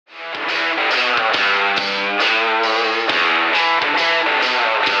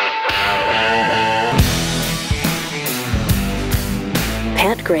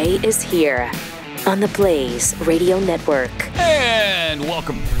Gray is here on the Blaze Radio Network. And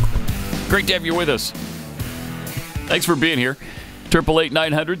welcome. Great to have you with us. Thanks for being here.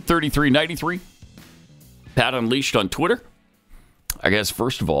 888-900-3393. Pat Unleashed on Twitter. I guess,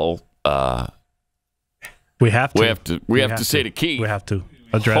 first of all, we have to say to Keith. We have to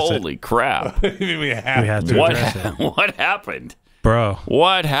address it. Holy crap. we have to address it. What happened? Bro.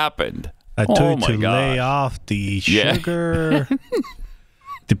 What happened? I told you to lay off the sugar,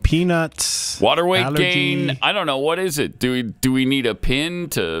 the peanuts, water weight allergy. gain. I don't know. What is it? Do we need a pin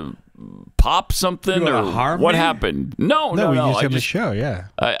to pop something? Or what happened? No. We just have a show, yeah.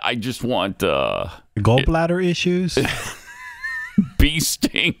 I just want... gallbladder issues? Bee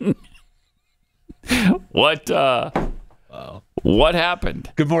sting. What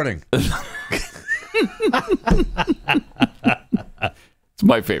happened? Good morning. It's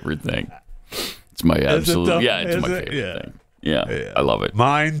my favorite thing. It's my absolute... it's my favorite thing. Yeah, I love it.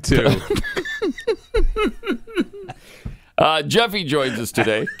 Mine too. Jeffy joins us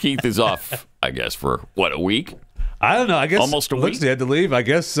today. Keith is off, I guess, for a week? I don't know. I guess almost a week. He had to leave. I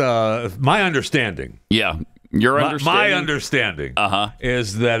guess my understanding. Yeah, your understanding. My understanding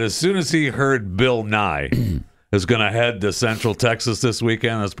is that as soon as he heard Bill Nye is going to head to Central Texas this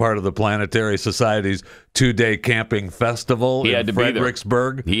weekend as part of the Planetary Society's 2-day camping festival in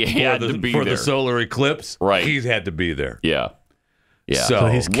Fredericksburg for the solar eclipse, right? He's had to be there. Yeah. So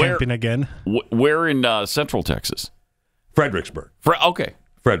he's camping again. Where in Central Texas? Fredericksburg. Okay.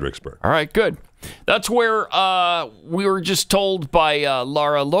 Fredericksburg. All right, good. That's where we were just told by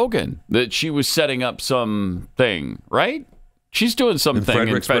Lara Logan that she was setting up something, right? She's doing something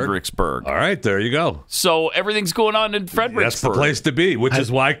in Fredericksburg. All right, there you go. So everything's going on in Fredericksburg. That's the place to be, which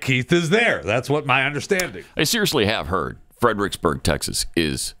is why Keith is there. That's what my understanding. I seriously have heard Fredericksburg, Texas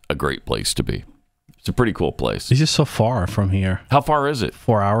is a great place to be. It's a pretty cool place. It's just so far from here. How far is it?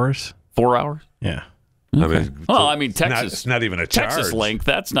 4 hours. 4 hours? Yeah. Okay. I mean, Texas. It's not even a charge. Texas length.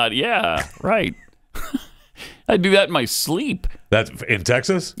 That's not. Yeah, right. I do that in my sleep. That's in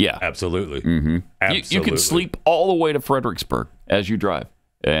Texas? Yeah. Absolutely. Mm-hmm. Absolutely. You can sleep all the way to Fredericksburg as you drive,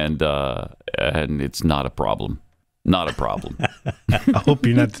 and it's not a problem. Not a problem. I hope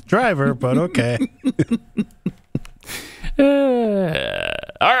you're not the driver, but okay.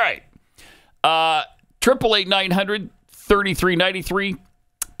 All right. 888-900-3393.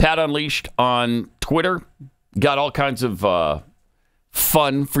 Pat Unleashed on Twitter. Got all kinds of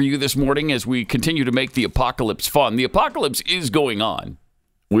fun for you this morning as we continue to make the apocalypse fun. The apocalypse is going on.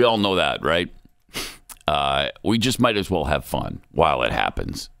 We all know that, right? We just might as well have fun while it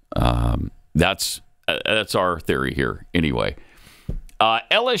happens. That's our theory here anyway.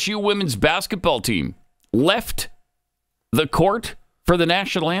 LSU women's basketball team left the court for the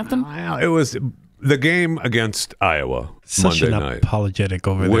national anthem. It was the game against Iowa Such Monday an night, apologetic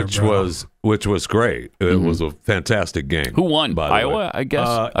over there, which was great. It was a fantastic game. Who won? By the Iowa, way. I guess.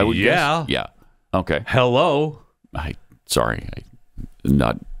 I would guess. Yeah. Okay. Hello. I'm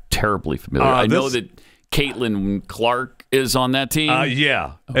not terribly familiar. I know that Caitlin Clark is on that team.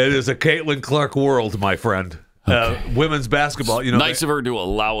 Yeah. Okay. It is a Caitlin Clark world, my friend. Okay. Women's basketball. Nice of her to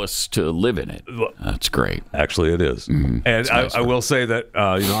allow us to live in it. That's great. Actually, it is. Mm-hmm. And I will say that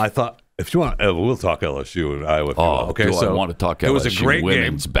I thought. If you want, we'll talk LSU and Iowa. Okay, I want to talk LSU. It was a great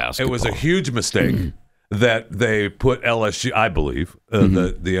women's game. Basketball. It was a huge mistake that they put LSU. I believe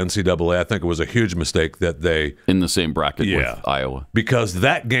the NCAA. I think it was a huge mistake that they in the same bracket with Iowa, because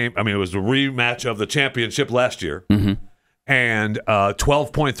that game. I mean, it was a rematch of the championship last year, and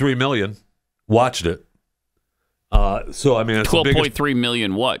 12.3 million watched it. So I mean, it's 12.3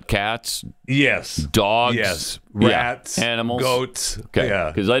 million. What? Cats? Yes. Dogs? Yes. Rats? Animals? Goats? Okay.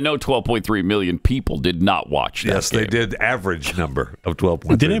 Yeah. Because I know 12.3 million people did not watch that. Yes, game. they did. Average number of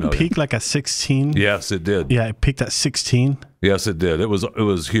 12.3. Didn't it peak like at 16? Yes, it did. Yeah, it peaked at 16. Yes, it did. It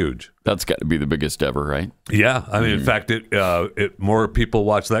was huge. That's got to be the biggest ever, right? Yeah. I mean, in fact, it more people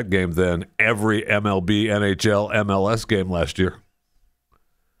watched that game than every MLB, NHL, MLS game last year.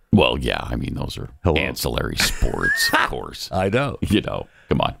 Well, yeah. I mean, those are ancillary sports, of course. I know.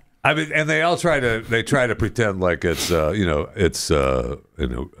 Come on. I mean, and they all try to pretend like it's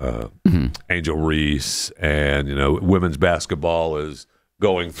Angel Reese and women's basketball is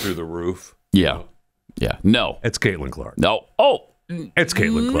going through the roof. Yeah. Yeah. No. It's Caitlin Clark. No. Oh. It's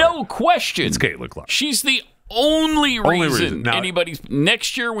Caitlin Clark. No question. It's Caitlin Clark. She's the only reason now, anybody's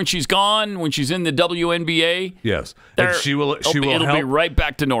next year when she's gone, when she's in the WNBA. Yes, and she will it'll be right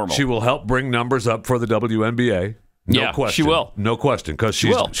back to normal. She will help bring numbers up for the WNBA. No question. She will. No question, because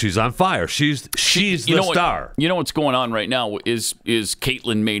she's on fire. She's the star. You know what's going on right now is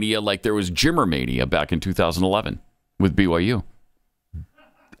Caitlin mania, like there was Jimmer mania back in 2011 with BYU.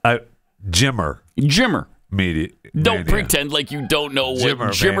 Jimmer media. Don't pretend like you don't know what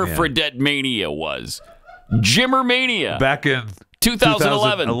Jimmer Fredette Mania was. Jimmer Mania. Back in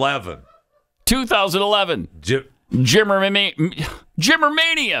 2011. 2011. Jimmer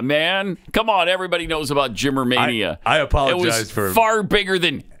Mania, man. Come on, everybody knows about Jimmer Mania. I apologize it was far bigger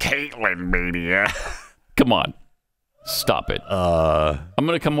than Caitlin Mania. Come on. Stop it. I'm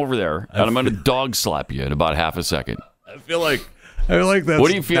going to come over there, and I'm going to dog slap you in about half a second. I feel like that's what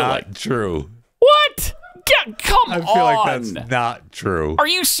do you feel like? True. What? Come on. I feel like that's not true. Are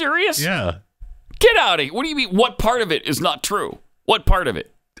you serious? Yeah. Get out of here. What do you mean? What part of it is not true? What part of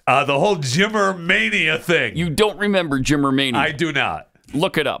it? The whole Jimmer Mania thing. You don't remember Jimmer Mania? I do not.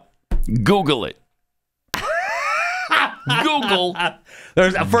 Look it up. Google it. Google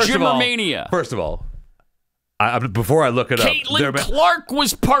Jimmer Mania. First of all, before I look it Caitlin Clark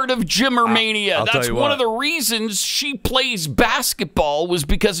was part of Jimmer Mania. That's one of the reasons she plays basketball was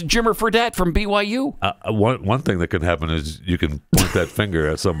because of Jimmer Fredette from BYU. One thing that can happen is you can point that finger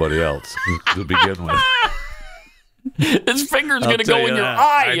at somebody else to begin with. His finger's going to go in your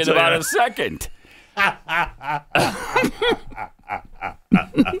eye in about a second.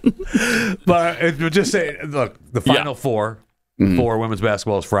 But just say, look, the Final Four for women's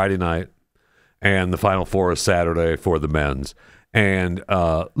basketball is Friday night. And the Final Four is Saturday for the men's. And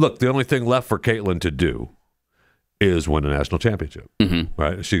look, the only thing left for Caitlin to do is win a national championship.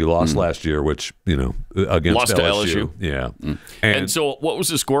 Right? She lost last year, which, against lost LSU. To LSU. Yeah. And so what was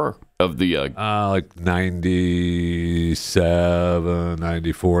the score of the... like 97,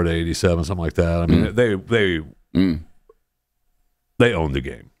 94 to 87, something like that. I mean, they owned the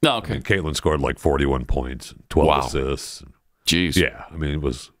game. Oh, okay. I mean, Caitlin scored like 41 points, 12 assists. Jeez. Yeah. I mean, it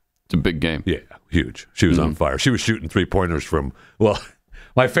was... It's a big game. Yeah, huge. She was on fire. She was shooting 3-pointers from,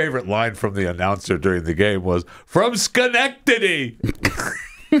 my favorite line from the announcer during the game was, from Schenectady.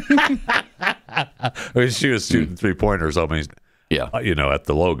 I mean, she was shooting 3-pointers, at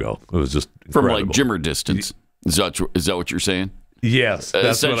the logo. It was just incredible. From like Jimmer distance. Is that what you're saying? Yes,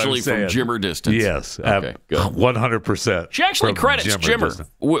 that's essentially what I'm saying. from Jimmer distance. Yes, okay, good. 100%. She actually credits Jimmer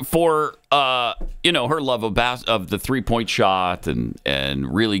for her love of the 3-point shot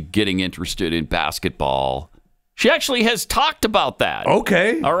and really getting interested in basketball. She actually has talked about that.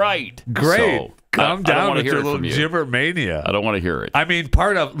 Okay, all right, great. So, Calm down with your little Jimmer mania. I don't want to hear it. I mean,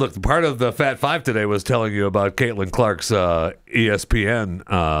 part of the Fat Five today was telling you about Caitlin Clark's ESPN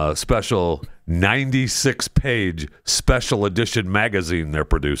special 96-page special edition magazine they're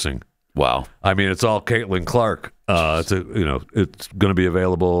producing. Wow. I mean, it's all Caitlin Clark. It's going to be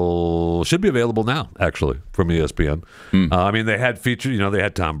available. Should be available now, actually, from ESPN. I mean, they had featured. They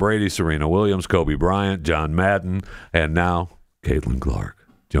had Tom Brady, Serena Williams, Kobe Bryant, John Madden, and now Caitlin Clark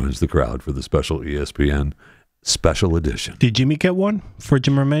joins the crowd for the special ESPN special edition. Did Jimmy get one for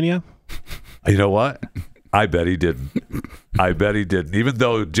Jimmer Mania? You know what? I bet he didn't. Even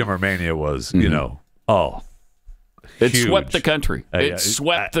though Jimmer Mania was, It huge. swept the country. It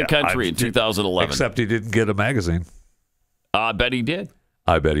swept the country in 2011. Except he didn't get a magazine. I bet he did.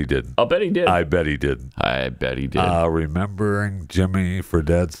 I bet he did. I bet he did. I bet he did. I bet he did. Remembering Jimmy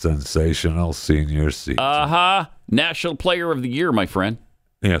Fredette's sensational senior season. National Player of the Year, my friend.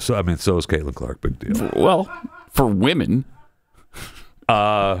 Yeah, so is Caitlin Clark. Big deal. Well, for women.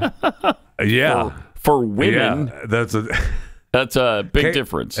 Yeah. For women. Yeah, that's a big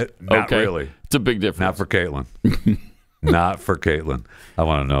difference. Not really. It's a big difference. Not for Caitlin. Not for Caitlin. I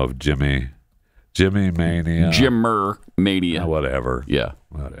want to know if Jimmy Mania. Jimmer Mania. Whatever. Yeah.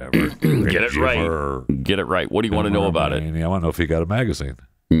 Whatever. Get it right. Get it right. What do you want to know about it? I want to know if he got a magazine.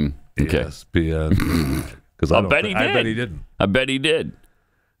 Okay. ESPN. Because I bet he did. I bet he didn't. I bet he did.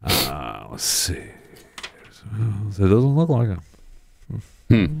 Let's see. It doesn't look like it.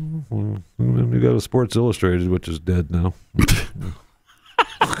 You got a Sports Illustrated, which is dead now.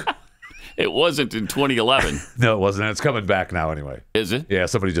 It wasn't in 2011. No, it wasn't. It's coming back now anyway. Is it? Yeah,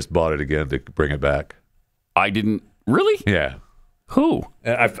 somebody just bought it again to bring it back. I didn't. Really? Yeah. Who?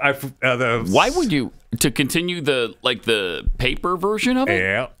 Why would you to continue the paper version of it?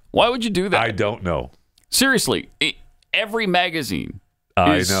 Yeah. Why would you do that? I don't know. Seriously, every magazine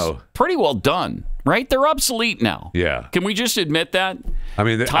is pretty well done, right? They're obsolete now. Yeah. Can we just admit that? I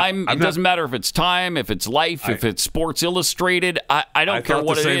mean, Time. It doesn't matter if it's Time, if it's Life, if it's Sports Illustrated. I don't care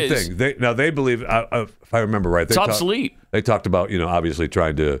what it is. Thing. They believe. If I remember right, it's obsolete. They talked about obviously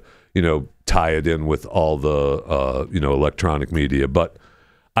trying to tie it in with all the electronic media, but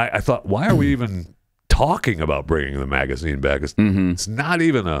I thought, why are we even talking about bringing the magazine back? It's not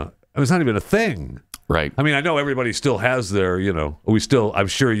even a thing. Right. I mean, I know everybody still has their, I'm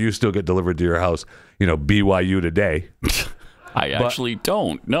sure you still get delivered to your house, BYU Today. I actually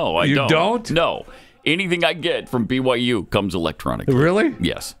don't. No, I You don't. don't? No. Anything I get from BYU comes electronically. Really?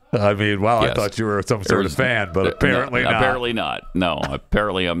 Yes. I mean, wow, Yes. I thought you were some sort of fan, but apparently not. Apparently not. No,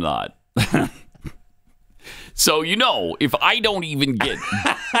 apparently I'm not. So, if I don't even get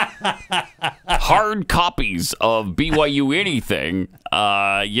hard copies of BYU anything,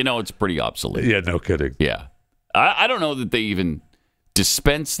 it's pretty obsolete. Yeah, no kidding. Yeah. I don't know that they even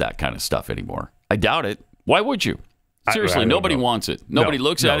dispense that kind of stuff anymore. I doubt it. Why would you? Seriously, nobody wants it. Nobody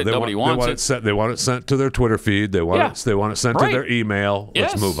looks at it. Nobody wants it. They want it sent to their Twitter feed. They want it sent to their email.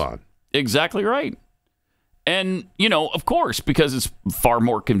 Yes. Let's move on. Exactly right. And, of course, because it's far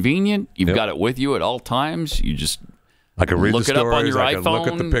more convenient, you've got it with you at all times. You just I can read look the it up on stories. your I can iPhone. look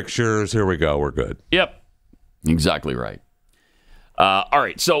at the pictures. Here we go. We're good. Yep. Exactly right. All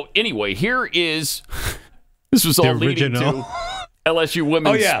right. So, anyway, here is this was all leading to LSU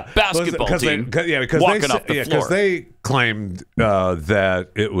women's basketball team walking off the floor. Because they claimed that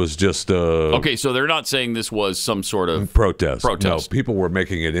it was just a... Okay, so they're not saying this was some sort of protest. No, people were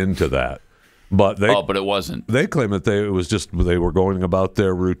making it into that. But it wasn't. They claim that it was just they were going about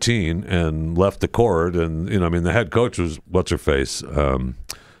their routine and left the court. And, the head coach was, what's-her-face?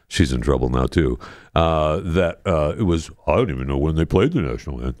 She's in trouble now, too. It was, I don't even know when they played the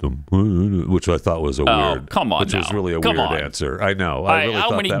national anthem, which I thought was was really a weird answer. I know. I really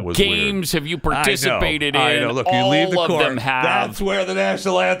thought that was weird. How many games have you participated in? I know. Look, you leave the court. All of them have. That's where the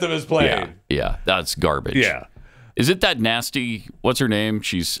national anthem is played. Yeah, that's garbage. Yeah. Is it that nasty? What's her name?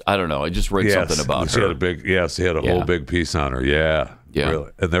 I don't know. I just read something about her. She had a whole big piece on her. Yeah.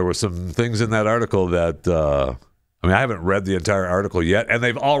 Really. And there were some things in that article that, I haven't read the entire article yet, and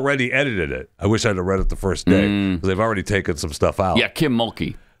they've already edited it. I wish I'd have read it the first day, because they've already taken some stuff out. Yeah, Kim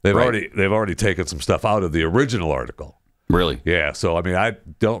Mulkey. They've already taken some stuff out of the original article. Really? Yeah, so, I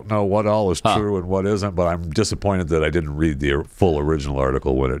don't know what all is true and what isn't, but I'm disappointed that I didn't read the full original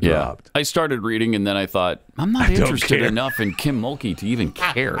article when it dropped. I started reading, and then I thought, I'm not interested enough in Kim Mulkey to even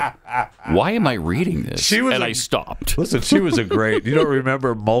care. Why am I reading this? I stopped. Listen, she was a great... You don't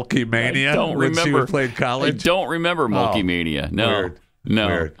remember Mulkey Mania? I don't remember. When she played college? I don't remember Mulkey Mania. No.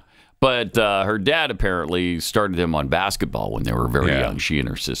 Weird. But her dad apparently started him on basketball when they were very young, she and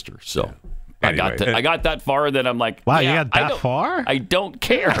her sister. So... Yeah. Anyway, I got that far, then I'm like, wow, you got that far? I don't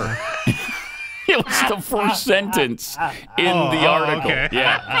care. It was the first sentence in the article. Okay.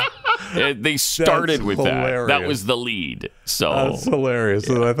 Yeah. They started with hilarious. that. That was the lead. So that's hilarious.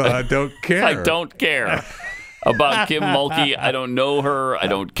 So I thought, I don't care. I don't care about Kim Mulkey. I don't know her. I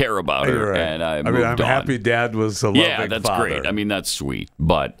don't care about her. Right. And I'm happy Dad was a loving father. Yeah, that's great. That's sweet.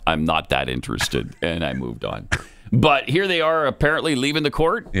 But I'm not that interested, and I moved on. But here they are apparently leaving the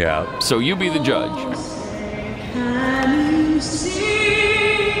court. Yeah. So you be the judge.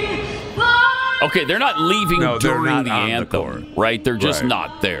 Okay, they're not leaving during the anthem, right? They're just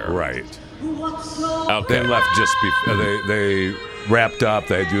not there. Right. Okay. They left just before they wrapped up.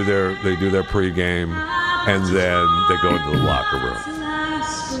 They do their pregame, and then they go into the locker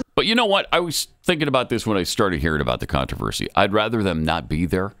room. But you know what? I was thinking about this when I started hearing about the controversy. I'd rather them not be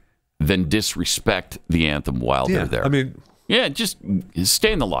there than disrespect the anthem while they're there. Just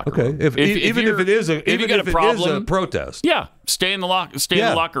stay in the locker room. Even if it is a protest. Yeah, stay in the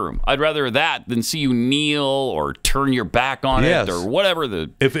locker room. I'd rather that than see you kneel or turn your back on it or whatever.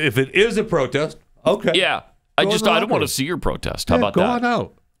 If it is a protest, okay. Yeah, I don't want to see your protest. How about that? Go on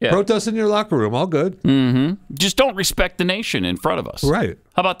out. Yeah. Protest in your locker room. All good. Mm-hmm. Just don't respect the nation in front of us. Right.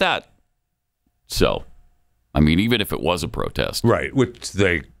 How about that? So, even if it was a protest, right? Which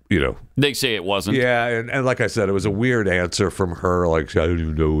they say it wasn't. Yeah, and like I said, it was a weird answer from her. Like, I don't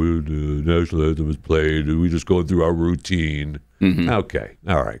even know when the national anthem was played. We just going through our routine. Mm-hmm. Okay,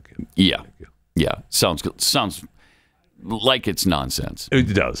 all right. Yeah, sounds good. Sounds like it's nonsense.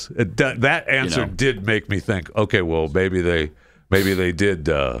 It does. That answer did make me think. Okay, well, maybe they did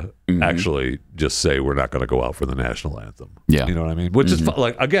actually just say we're not going to go out for the national anthem. Yeah, you know what I mean. Which is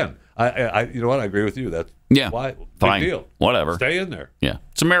like again. I you know what? I agree with you. That's why. Fine. Big deal. Whatever. Stay in there. Yeah.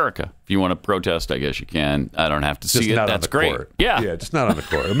 It's America. If you want to protest, I guess you can. I don't have to see it. That's great. Court. Yeah, just not on the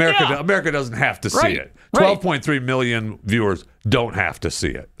court. America doesn't have to see it. 12.3 million viewers don't have to see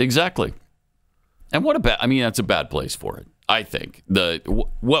it. Exactly. And that's a bad place for it. I think.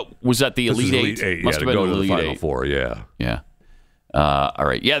 What was that, the Elite Eight? Must have been the Final Four, yeah. Yeah. All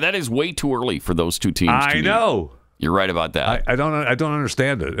right. Yeah, that is way too early for those two teams. I know. You're right about that. I don't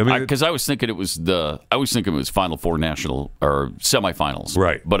understand it. Because I was thinking it was Final Four national or semifinals,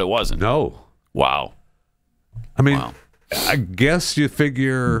 right? But it wasn't. No. Wow. I guess you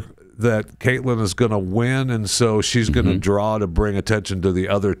figure that Caitlin is going to win, and so she's going to draw to bring attention to the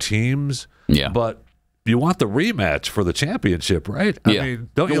other teams. Yeah. But you want the rematch for the championship, right? I mean,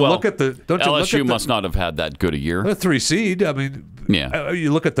 don't you look at the LSU must not have had that good a year. The 3 seed. I mean,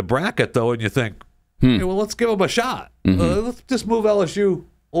 you look at the bracket though, and you think, hey, well, let's give them a shot. Let's just move LSU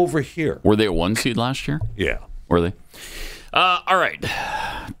over here. Were they a 1 seed last year? Yeah, were they? All right,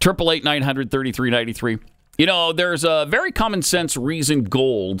 888-900-3393. You know, there's a very common sense reason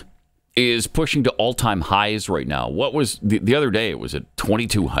gold is pushing to all-time highs right now. What was the other day? It was at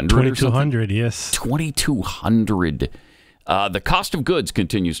 2,200 2,200, yes. 2,200. The cost of goods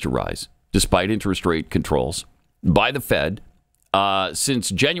continues to rise despite interest rate controls by the Fed.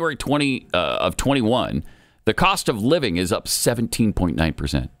 Since January 21, the cost of living is up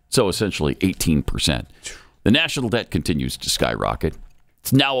 17.9%. So essentially 18%. The national debt continues to skyrocket.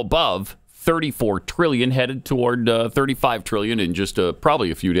 It's now above 34 trillion, headed toward 35 trillion in just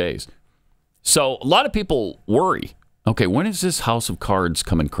probably a few days. So a lot of people worry, okay, when is this house of cards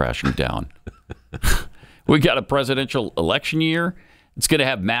coming crashing down? We got a presidential election year. It's going to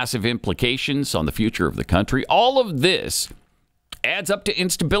have massive implications on the future of the country. All of this adds up to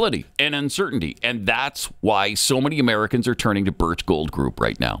instability and uncertainty, and that's why so many Americans are turning to Birch Gold Group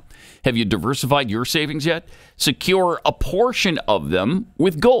right now. Have you diversified your savings yet? Secure a portion of them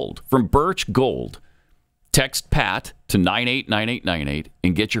with gold from Birch Gold. Text PAT to 989898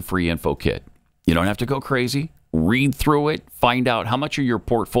 and get your free info kit. You don't have to go crazy. Read through it. Find out how much of your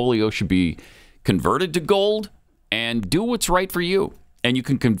portfolio should be converted to gold and do what's right for you. And you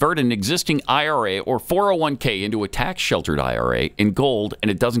can convert an existing IRA or 401k into a tax-sheltered IRA in gold,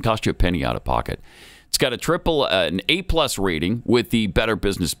 and it doesn't cost you a penny out of pocket. It's got an A-plus rating with the Better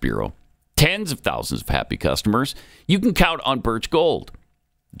Business Bureau. Tens of thousands of happy customers. You can count on Birch Gold.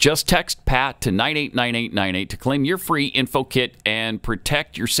 Just text PAT to 989898 to claim your free info kit and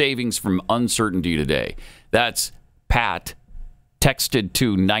protect your savings from uncertainty today. That's PAT texted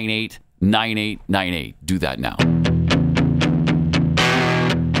to 989898. Do that now.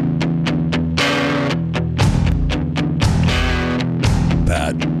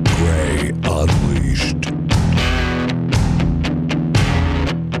 Pat Gray Unleashed.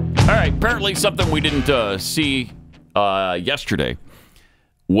 All right, apparently something we didn't see yesterday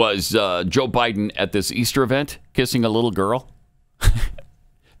was Joe Biden at this Easter event kissing a little girl.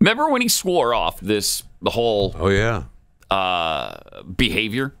 Remember when he swore off the whole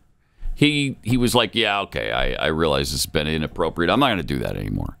behavior? He was like, yeah, okay, I realize this has been inappropriate. I'm not going to do that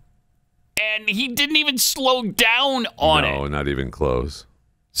anymore. And he didn't even slow down on it. No, not even close.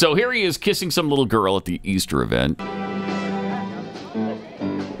 So here he is kissing some little girl at the Easter event.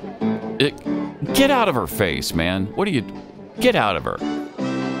 Get out of her face, man. What are you... Get out of her.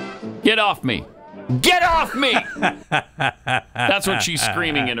 Get off me. Get off me! That's what she's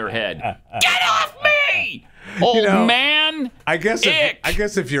screaming in her head. Get off me! Old man! I guess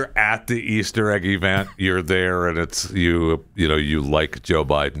if you're at the Easter egg event, you're there and it's you like Joe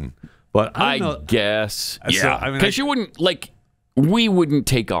Biden. But I guess. Yeah. So, because you wouldn't, we wouldn't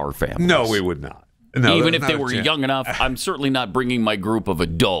take our families. No, we would not. No, even if they were young enough, I'm certainly not bringing my group of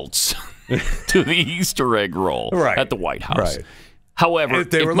adults to the Easter egg roll at the White House. Right. However,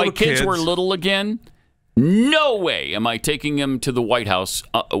 if my kids were little again, no way am I taking them to the White House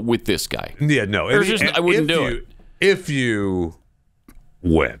with this guy. Yeah, no. I wouldn't do it. If you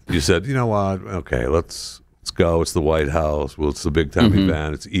went, you said, you know what, okay, let's go. It's the White House. Well, it's the big time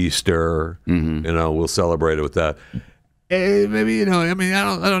event. It's Easter. We'll celebrate it with that. Maybe I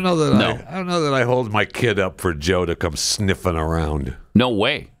don't know that I don't know that I hold my kid up for Joe to come sniffing around. No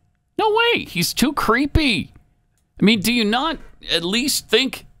way. He's too creepy. I mean, do you not at least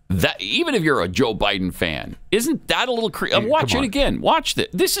think that even if you're a Joe Biden fan, isn't that a little creepy? Watch it again. Watch this.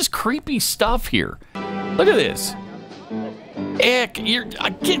 This is creepy stuff here. Look at this. Ick,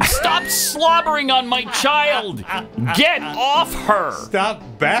 stop slobbering on my child. Get off her. Stop.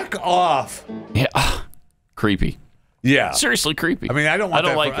 Back off. Yeah. Creepy. Yeah. Seriously creepy. I mean, I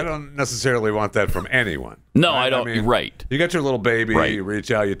don't necessarily want that from anyone. No, right? I don't. I mean, right. You got your little baby, you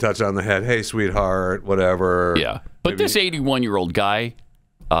reach out, you touch on the head. Hey, sweetheart, whatever. Yeah. But this 81-year-old guy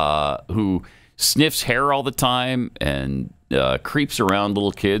who sniffs hair all the time and creeps around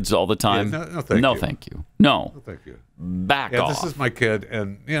little kids all the time. Yeah, no, thank you. No, thank you. Back off. This is my kid,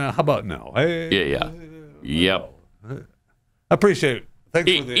 and how about no? Yep. I appreciate it. Thanks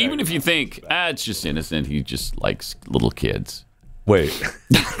for the even if you think it's just innocent, he just likes little kids. Wait.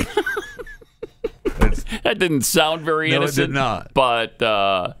 That didn't sound very innocent. It did not. But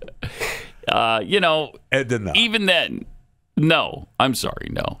it did not. Even then, no. I'm sorry,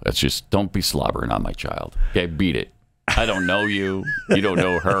 no. That's just don't be slobbering on my child. Okay, beat it. I don't know you. You don't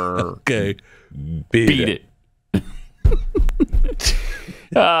know her. Okay, beat it.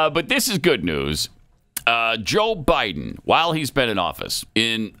 But this is good news. Joe Biden, while he's been in office,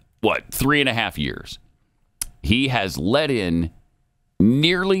 in 3.5 years, he has let in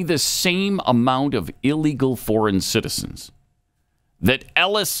nearly the same amount of illegal foreign citizens that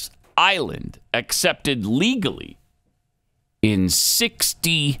Ellis Island accepted legally in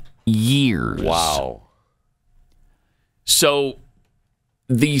 60 years. Wow. So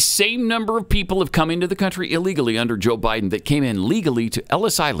the same number of people have come into the country illegally under Joe Biden that came in legally to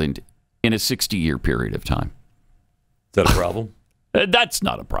Ellis Island in a 60-year period of time. Is that a problem? That's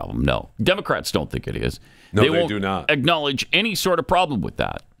not a problem, no. Democrats don't think it is. No, they won't do not acknowledge any sort of problem with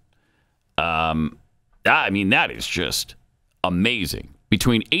that. I mean, that is just amazing.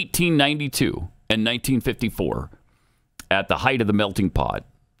 Between 1892 and 1954, at the height of the melting pot,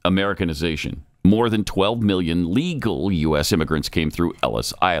 Americanization, more than 12 million legal U.S. immigrants came through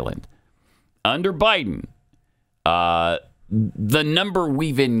Ellis Island. Under Biden, the number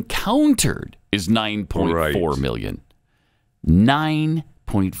we've encountered is 9.4 million.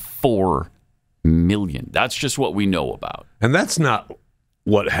 9.4 million. That's just what we know about. And that's not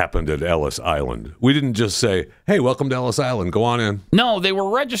what happened at Ellis Island. We didn't just say, hey, welcome to Ellis Island. Go on in. No, they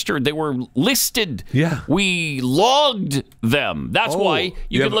were registered. They were listed. Yeah. We logged them. That's why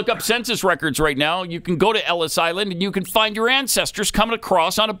you can look up census records right now. You can go to Ellis Island and you can find your ancestors coming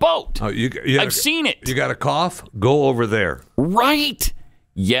across on a boat. I've seen it. You got a cough? Go over there. Right.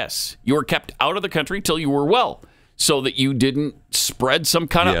 Yes. You were kept out of the country till you were well, so that you didn't spread some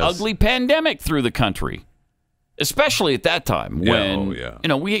kind of ugly pandemic through the country. Especially at that time when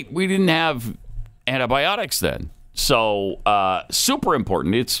we didn't have antibiotics then. So super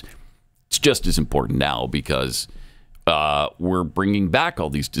important. It's just as important now because we're bringing back all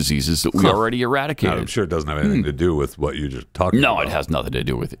these diseases that we already eradicated. I'm sure it doesn't have anything to do with what you just talked about. No, it has nothing to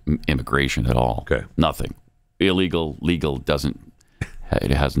do with immigration at all. Okay. Nothing. Illegal, legal doesn't. It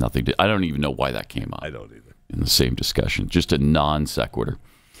has nothing to. I don't even know why that came up. I don't either. In the same discussion, just a non sequitur.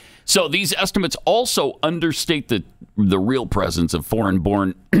 So these estimates also understate the real presence of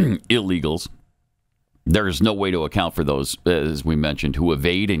foreign-born illegals. There is no way to account for those, as we mentioned, who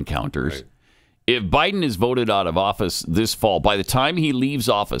evade encounters. Right. If Biden is voted out of office this fall, by the time he leaves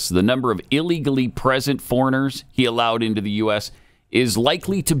office, the number of illegally present foreigners he allowed into the U.S. is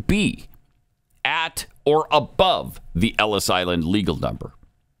likely to be at or above the Ellis Island legal number.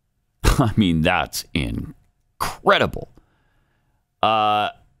 I mean, that's incredible.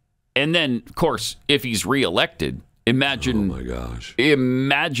 And then, of course, if he's reelected, imagine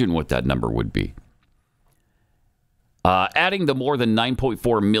what that number would be. Adding the more than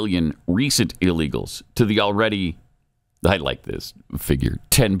 9.4 million recent illegals to the already, I like this figure,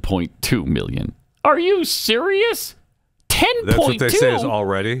 10.2 million. Are you serious? 10.2? That's what they say is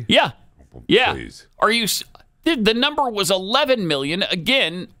already? Yeah. Yeah. Please. Are you... The number was 11 million,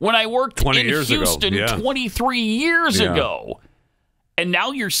 again, when I worked in Houston 23 years ago. And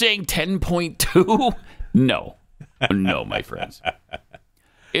now you're saying 10.2? No. No, my friends.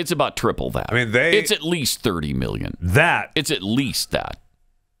 It's about triple that. I mean, it's at least 30 million. It's at least that.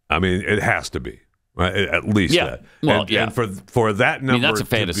 I mean, it has to be. Right? At least that. Well, and for that number that's a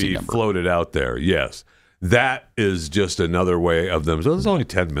fantasy to be number. Floated out there, yes. That is just another way of them. So there's only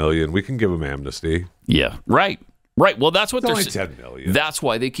 10 million. We can give them amnesty. Yeah, right. Right. Well, that's what it's they're only 10 million. That's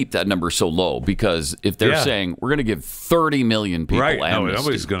why they keep that number so low, because if they're saying we're going to give 30 million people amnesty,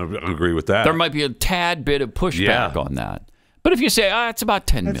 nobody's going to agree with that. There might be a tad bit of pushback on that. But if you say, it's about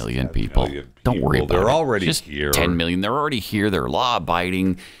 10 million people, don't worry about it. They're already just here. 10 million. They're already here. They're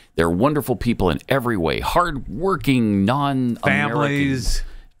law-abiding. They're wonderful people in every way. Hard-working, non-American. Families.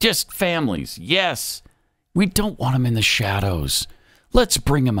 Just families. Yes. We don't want them in the shadows. Let's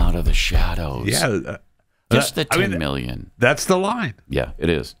bring them out of the shadows. Yeah. Just the 10 million. That's the line. Yeah, it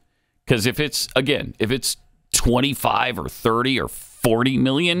is. Because if it's 25 or 30 or 40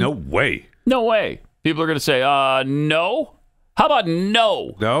 million. No way. No way. People are going to say, no. How about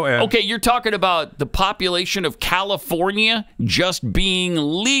no? No. Okay, you're talking about the population of California just being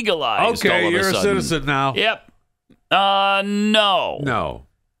legalized. Okay, all of you're a citizen now. Yep. No. No.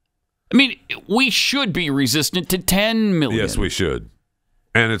 I mean, we should be resistant to 10 million. Yes, we should.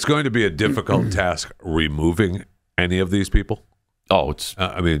 And it's going to be a difficult task removing any of these people. Oh, it's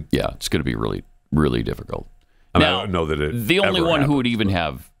going to be really, really difficult. I don't know that it. The only one who would even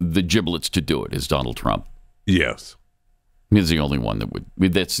have the giblets to do it is Donald Trump. Yes. He's the only one that would.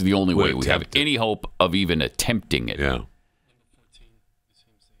 That's the only way we have any hope of even attempting it. Yeah.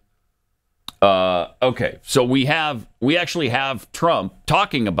 Okay, so we actually have Trump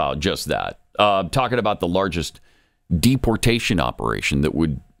talking about just that, talking about the largest deportation operation that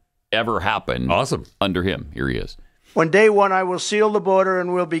would ever happen. Awesome. Under him. Here he is. On day one, I will seal the border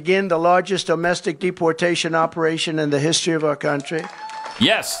and will begin the largest domestic deportation operation in the history of our country.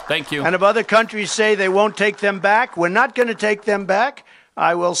 Yes, thank you. And if other countries say they won't take them back, we're not going to take them back.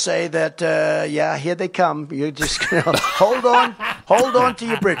 I will say that, yeah, here they come. You're just going to hold on to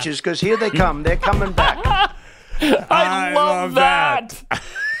your britches, because here they come. They're coming back. I love that.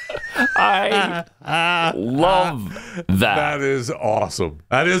 I love that. That is awesome.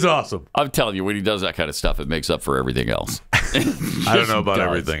 That is awesome. I'm telling you, when he does that kind of stuff, it makes up for everything else. I don't know about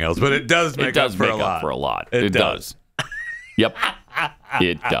everything else, but it does make up for a lot. It does. Yep.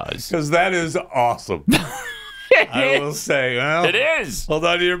 It does. Because that is awesome. I will say, well, it is. Hold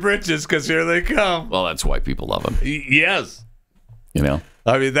on to your britches, because here they come. Well, that's why people love him. Yes. You know?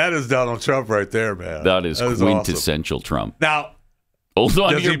 I mean, that is Donald Trump right there, man. That is quintessential awesome. Trump. Now, hold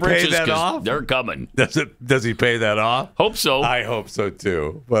on to your britches, because they're coming. Does he pay that off? Hope so. I hope so,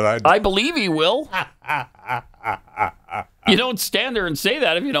 too. But I believe he will. You don't stand there and say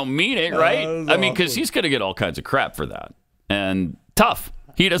that if you don't mean it, right? I mean, because he's going to get all kinds of crap for that. And tough.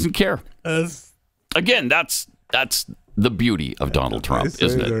 He doesn't care. Again, that's the beauty of Donald Trump,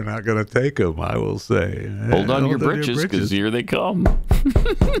 isn't it? They're not going to take him, I will say. Hold on to your britches, because here they come.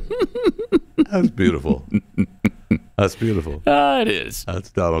 That's beautiful. That's beautiful. It is. That's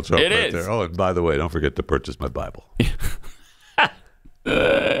Donald Trump right there. Oh, and by the way, don't forget to purchase my Bible.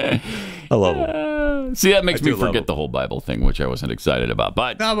 I love him. See, that makes me forget the whole Bible thing, which I wasn't excited about.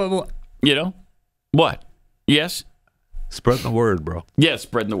 But, you know, what? Yes? Spreading the word, bro. Yes,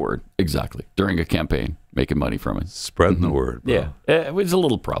 spreading the word. Exactly. During a campaign, making money from it. Spreading the word, bro. Yeah. It was a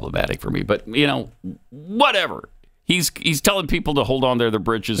little problematic for me, but, you know, whatever. He's telling people to hold on to their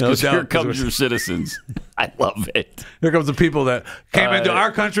britches, because here comes your citizens. I love it. Here comes the people that came into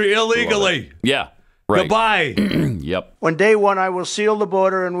our country illegally. Yeah. Right. Goodbye. Yep. On day one, I will seal the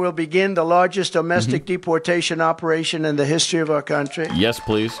border and will begin the largest domestic deportation operation in the history of our country. Yes,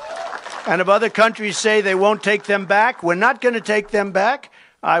 please. And if other countries say they won't take them back, we're not going to take them back.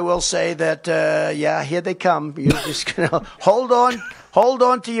 I will say that, yeah, here they come. You're just going to hold on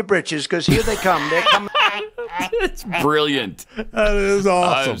to your britches, because here they come. They're coming. It's brilliant. That is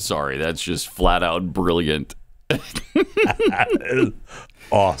awesome. I'm sorry. That's just flat out brilliant.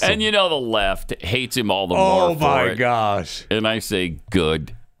 Awesome. And you know the left hates him all the more for it. Oh, my gosh. And I say,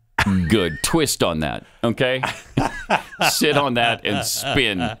 good. Good. Twist on that, okay? Sit on that and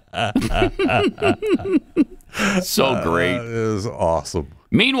spin. So great. That is awesome.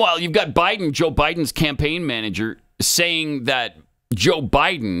 Meanwhile, you've got Biden, Joe Biden's campaign manager, saying that Joe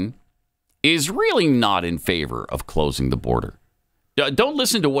Biden is really not in favor of closing the border. Don't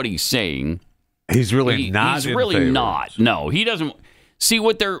listen to what he's saying. He's really not. He's really not. No, he doesn't. See,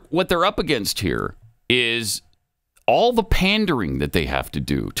 what they're up against here is all the pandering that they have to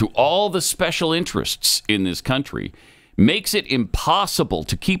do to all the special interests in this country makes it impossible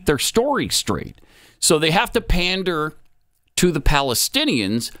to keep their story straight. So they have to pander to the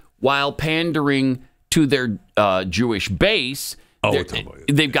Palestinians while pandering to their Jewish base.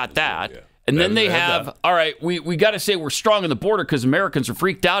 They've got that. Yeah. And then they have, all right, we got to say we're strong on the border because Americans are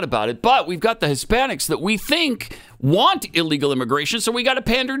freaked out about it, but we've got the Hispanics that we think want illegal immigration, so we got to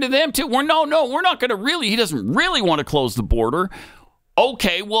pander to them too. We're not going to really, he doesn't really want to close the border.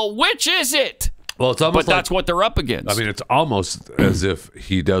 Okay, well, which is it? Well, it's almost that's what they're up against. I mean, it's almost as if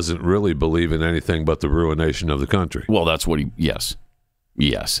he doesn't really believe in anything but the ruination of the country. Well, that's what yes.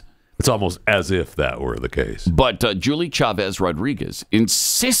 It's almost as if that were the case. But Julie Chavez Rodriguez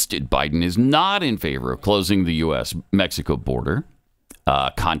insisted Biden is not in favor of closing the U.S.-Mexico border,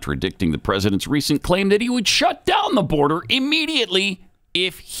 contradicting the president's recent claim that he would shut down the border immediately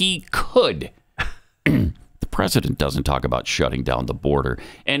if he could. The president doesn't talk about shutting down the border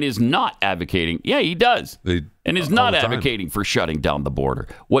and is not advocating. Yeah, he does. And is not advocating for shutting down the border.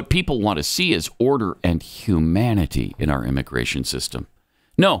 What people want to see is order and humanity in our immigration system.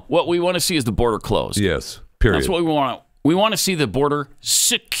 No, what we want to see is the border closed. Yes, period. That's what we want. We want to see the border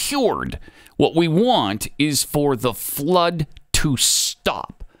secured. What we want is for the flood to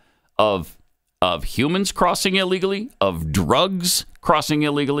stop of humans crossing illegally, of drugs crossing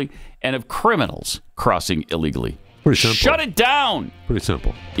illegally, and of criminals crossing illegally. Pretty simple. Shut it down. Pretty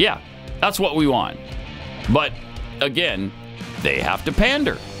simple. Yeah, that's what we want. But again, they have to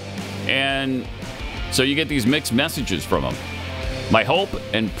pander. And so you get these mixed messages from them. My hope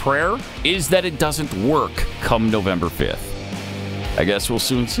and prayer is that it doesn't work come November 5th. I guess we'll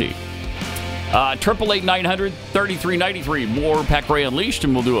soon see. 888-900-3393. More Pat Gray Unleashed,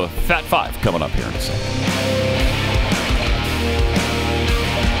 and we'll do a Fat Five coming up here in a second.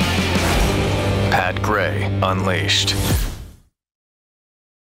 Pat Gray Unleashed.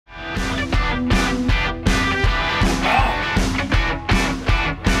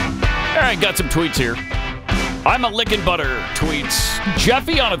 right, got some tweets here. I'm a lickin' butter tweets.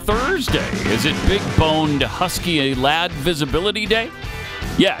 Jeffy on a Thursday. Is it Big Boned Husky Lad Visibility Day?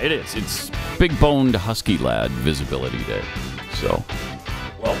 Yeah, it is. It's Big Boned Husky Lad Visibility Day. So,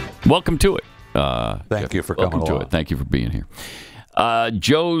 welcome to it. Thank you for coming along. To it. Thank you for being here.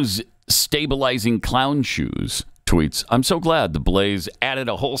 Joe's Stabilizing Clown Shoes tweets, I'm so glad the Blaze added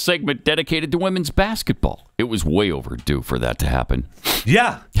a whole segment dedicated to women's basketball. It was way overdue for that to happen.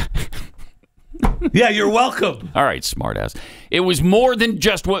 Yeah. Yeah, you're welcome. All right, smartass. It was more than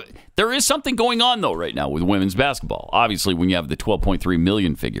just what... There is something going on, though, right now with women's basketball. Obviously, when you have the 12.3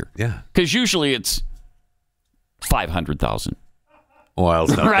 million figure. Yeah. Because usually it's 500,000. Well,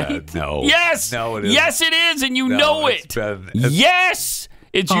 it's not right? bad. No. Yes. No, it isn't. Yes, it is, and you know it. Yes.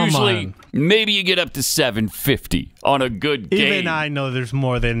 It's usually, maybe you get up to 750 on a good game. Even I know there's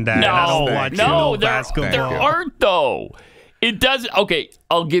more than that. No, I don't watch basketball. There aren't, though. It does. Okay,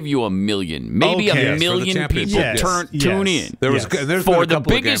 I'll give you 1 million. Maybe a million people tune in. There's for the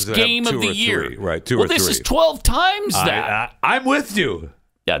biggest game of the year. Right, well, this is 12 times that. I'm with you.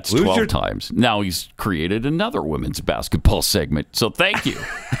 That's 12 times. Now he's created another women's basketball segment, so thank you.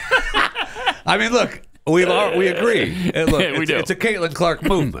 I mean, look. We agree. Look, we do. It's a Caitlin Clark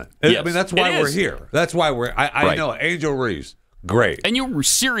movement. Yes, I mean, that's why we're here. That's why we're. I know Angel Reeves, great, and you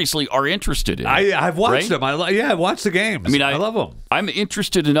seriously are interested in. I've watched them. I've watched the games. I mean, I love them. I'm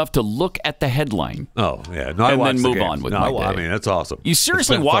interested enough to look at the headline. Oh yeah, no, and then move on with my day. I mean, that's awesome. You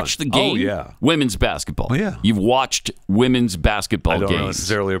seriously watched the game? Oh yeah, women's basketball. Oh, yeah, you've watched women's basketball games. I don't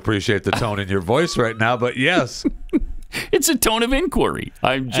necessarily appreciate the tone in your voice right now, but yes. It's a tone of inquiry.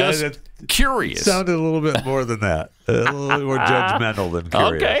 I'm just curious. It sounded a little bit more than that. A little bit more judgmental than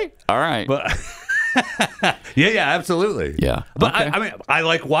curious. Okay. All right. But yeah, absolutely. Yeah. But I mean, I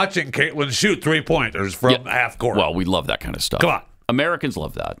like watching Caitlin shoot 3-pointers from half court. Well, we love that kind of stuff. Come on. Americans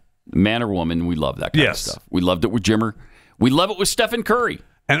love that. Man or woman, we love that kind of stuff. We loved it with Jimmer. We love it with Stephen Curry.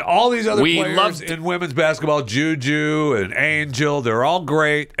 And all these other players in women's basketball, Juju and Angel, they're all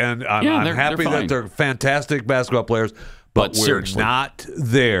great. And I'm happy that they're fantastic basketball players. But we're not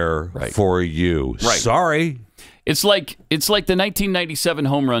there for you. Right. Sorry. It's like the 1997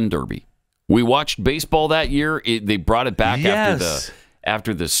 Home Run Derby. We watched baseball that year. They brought it back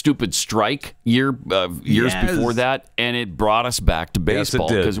after the stupid strike years before that, and it brought us back to baseball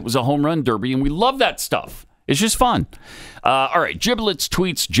because it was a home run derby, and we love that stuff. It's just fun. All right, Giblets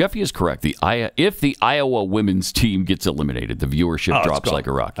tweets, Jeffy is correct. If the Iowa women's team gets eliminated, the viewership drops like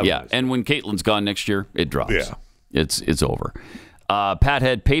a rock. Yeah, and when Caitlin's gone next year, it drops. Yeah. It's over.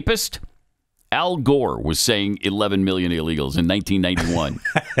 Pathead Papist, Al Gore was saying 11 million illegals in 1991.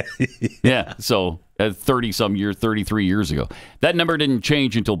 Yeah, so 33 years ago. That number didn't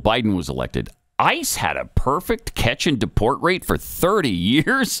change until Biden was elected. ICE had a perfect catch and deport rate for 30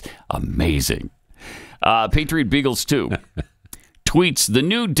 years. Amazing. Patriot Beagles, too. Tweets, the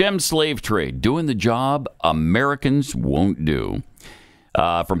new Dem slave trade, doing the job Americans won't do.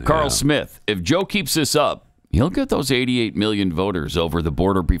 From Carl Smith, if Joe keeps this up, he'll get those 88 million voters over the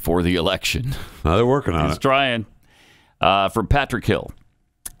border before the election. Well, they're working on it. He's trying. From Patrick Hill,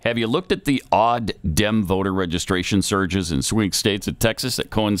 have you looked at the odd Dem voter registration surges in swing states of Texas that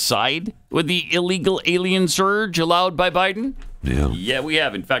coincide with the illegal alien surge allowed by Biden? Yeah, we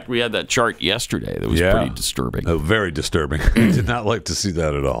have. In fact, we had that chart yesterday that was pretty disturbing. Very disturbing. I did not like to see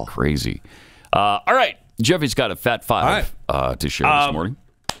that at all. Crazy. All right. Jeffy's got a Fat Five to share this morning.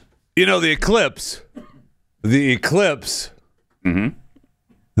 You know, the Eclipse. Mm-hmm.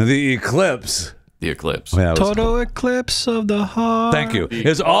 The Eclipse. Yeah, Total eclipse of the heart. Thank you.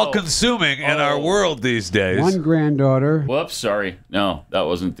 Is all-consuming in our world these days. One granddaughter. Whoops, sorry. No, that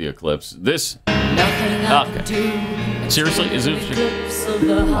wasn't the Eclipse. This. Okay. Seriously? Is it?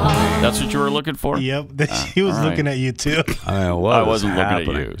 That's what you were looking for? Yep. He was looking at you, too. I wasn't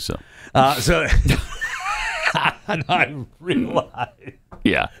looking at you, so. I realized.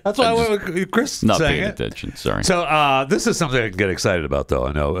 Yeah. That's why I went with Chris not saying paying attention. Sorry. So this is something I can get excited about, though.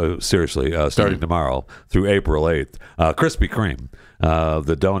 I know, seriously, starting tomorrow through April 8th, Krispy Kreme,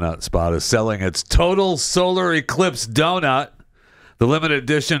 the donut spot, is selling its total solar eclipse donut. The limited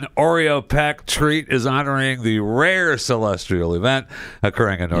edition Oreo pack treat is honoring the rare celestial event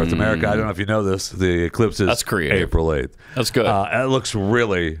occurring in North America. I don't know if you know this. The eclipse is April 8th. That's good. It looks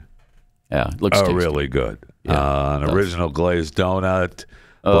really, it looks really good. Yeah, an original glazed donut,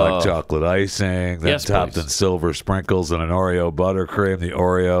 black chocolate icing, then topped in silver sprinkles and an Oreo buttercream. The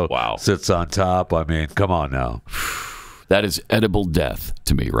Oreo sits on top. I mean, come on now. That is edible death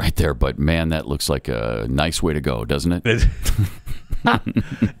to me right there. But, man, that looks like a nice way to go, doesn't it?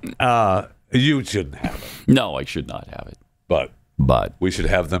 You shouldn't have it. No, I should not have it. But But we should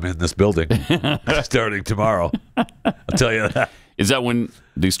have them in this building starting tomorrow. I'll tell you that. Is that when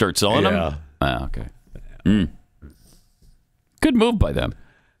they start selling them? Ah, okay. Good move by them.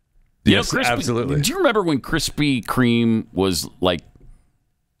 Yes, absolutely. Do you remember when Krispy Kreme was like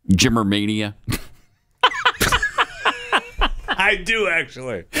Jimmermania? I do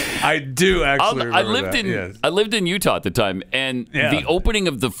actually remember I lived in Utah at the time, and the opening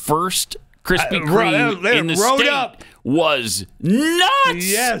of the first Krispy Kreme in the state was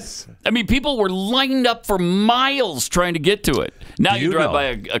nuts. Yes. I mean, people were lined up for miles trying to get to it. Now you drive by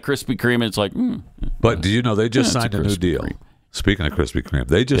a Krispy Kreme, and it's like, But do you know they just signed a new deal? Speaking of Krispy Kreme,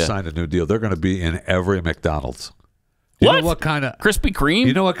 they just signed a new deal. They're going to be in every McDonald's. You know what kind of Krispy Kreme?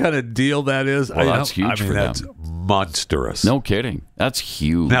 You know what kind of deal that is? Well, that's huge for them. That's monstrous. No kidding. That's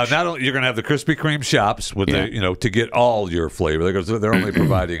huge. Now, not only you're going to have the Krispy Kreme shops with the, to get all your flavor. They're only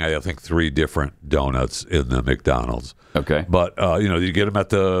providing, I think, 3 different donuts in the McDonald's. Okay. But you get them at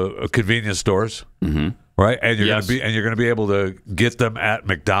the convenience stores, right? And you're going to be able to get them at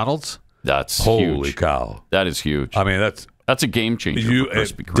McDonald's. That's holy huge. Cow. That is huge. I mean, that's a game changer.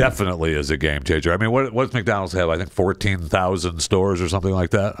 It definitely is a game changer. I mean, what's McDonald's have? I think 14,000 stores or something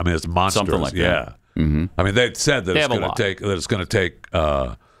like that. I mean, it's monstrous. Something like that. Mm-hmm. I mean, they said that it's going to take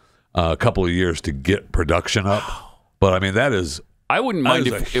a couple of years to get production up. But I mean, that is. I wouldn't mind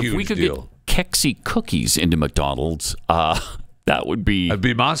if we could get Kexi cookies into McDonald's. That would be. That'd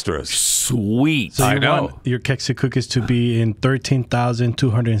be monstrous. Sweet. So you want your Kexi cookies to be in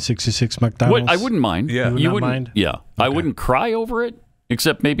 13,266 McDonald's? I wouldn't mind. Yeah. You wouldn't mind? Yeah. Okay. I wouldn't cry over it,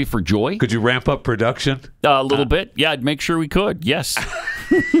 except maybe for joy. Could you ramp up production? A little bit. Yeah, I'd make sure we could. Yes.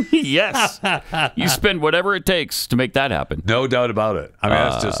 Yes. You spend whatever it takes to make that happen. No doubt about it. I mean,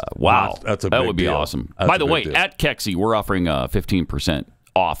 that's just. Wow. That's that would be awesome. By the way, at Kexi, we're offering a 15%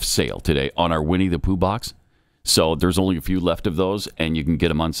 off sale today on our Winnie the Pooh box. So there's only a few left of those, and you can get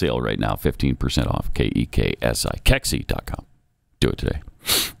them on sale right now, 15% off, K-E-K-S-I, Kexi.com. Do it today.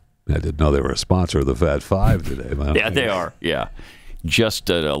 I didn't know they were a sponsor of the Fat Five today. Man. Yeah, they are, yeah.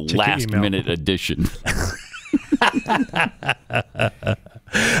 Just a last-minute addition.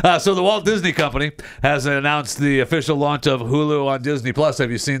 So the Walt Disney Company has announced the official launch of Hulu on Disney Plus. Have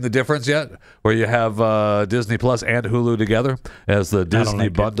you seen the difference yet? Where you have Disney Plus and Hulu together as the Disney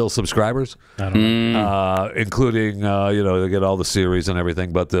bundle subscribers, including they get all the series and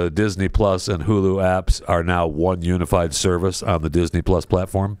everything. But the Disney Plus and Hulu apps are now one unified service on the Disney Plus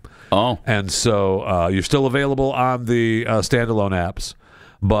platform. Oh, and so you're still available on the standalone apps.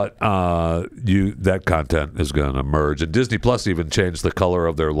 But that content is going to merge, and Disney Plus even changed the color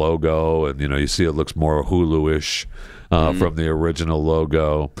of their logo, and you see it looks more Hulu-ish from the original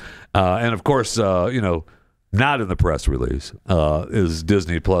logo, and of course, not in the press release is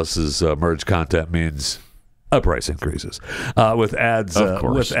Disney Plus's merged content means price increases with ads.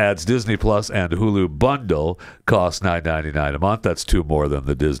 With ads, Disney Plus and Hulu bundle costs $9.99 a month. That's $2 more than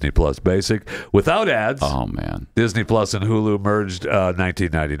the Disney Plus Basic. Without ads, oh man, Disney Plus and Hulu merged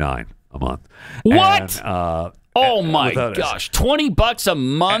 $19.99 a month. What? And, oh my gosh, $20 a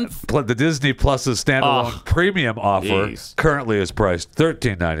month. The Disney Plus's standalone premium offer currently is priced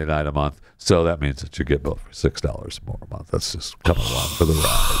 $13.99 a month. So that means that you get both for $6 more a month. That's just coming along for the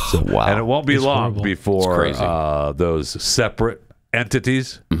ride. So, wow. And it won't be long before those separate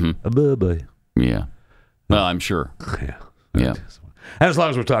entities. Bye-bye. Yeah. Well, I'm sure. Yeah. And as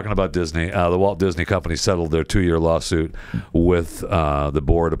long as we're talking about Disney, the Walt Disney Company settled their 2-year lawsuit with the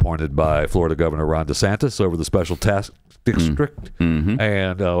board appointed by Florida Governor Ron DeSantis over the Special Task District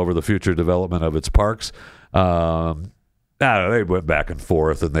and over the future development of its parks. They went back and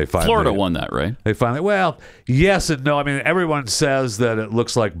forth, and they finally... Florida won that, right? They finally... Well, yes and no. I mean, everyone says that it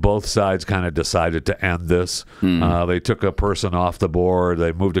looks like both sides kind of decided to end this. They took a person off the board.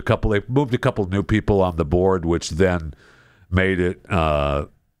 They moved a couple new people on the board, which then made it...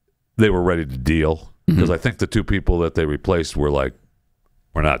 they were ready to deal. Because I think the 2 people that they replaced were like,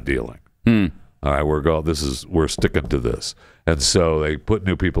 we're not dealing. All right, we're sticking to this. And so they put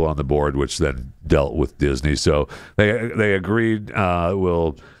new people on the board, which then dealt with Disney. So they agreed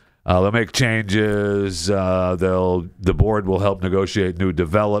they'll make changes. The board will help negotiate new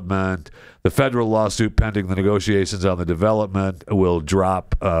development. The federal lawsuit pending the negotiations on the development will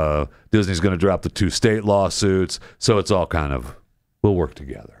drop. Disney's going to drop the 2 state lawsuits. So it's all kind of, we'll work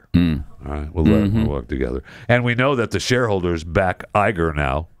together. All right, we'll work together. And we know that the shareholders back Iger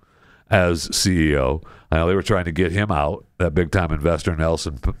now as CEO. I know they were trying to get him out, that big-time investor,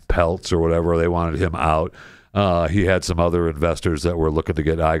 Nelson Peltz or whatever. They wanted him out. He had some other investors that were looking to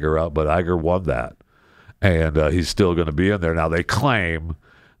get Iger out, but Iger won that. And he's still going to be in there. Now, they claim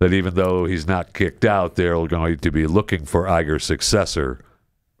that even though he's not kicked out, they're going to be looking for Iger's successor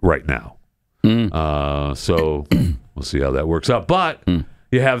right now. So we'll see how that works out. But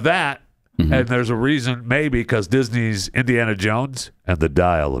you have that, and there's a reason, maybe, because Disney's Indiana Jones and the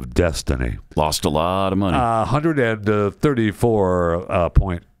Dial of Destiny lost a lot of money.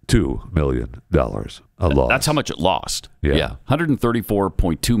 $134.2 million a loss. That's how much it lost. Yeah.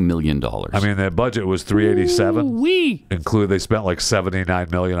 $134.2 million. I mean, their budget was $387. They spent like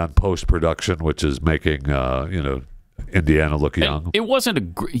 $79 million on post-production, which is making, Indiana look young. It wasn't a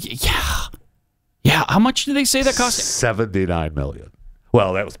Yeah. How much did they say that cost? $79 million.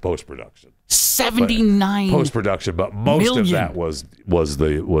 Well, that was post-production. 79 post-production, but most million. of that was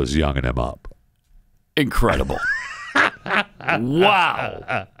younging him up. Incredible.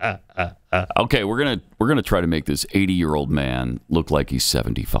 Wow. Okay, we're gonna try to make this 80-year-old man look like he's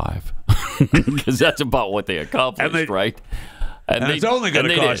 75, because that's about what they accomplished, right? And it's only going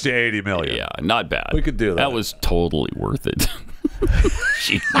to cost you $80 million. Yeah, not bad. We could do that. That was totally worth it.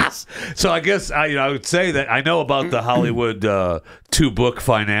 Jeez. So I guess I would say that I know about the Hollywood two-book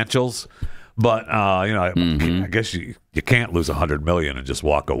financials, but I guess you can't lose $100 million and just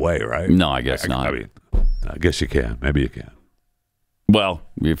walk away, right? No, I guess not. I mean, I guess you can. Maybe you can. Well,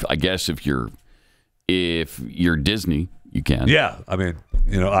 if you're Disney, you can. Yeah, I mean,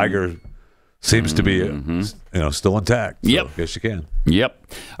 Iger seems to be still intact. So yep. I guess you can. Yep.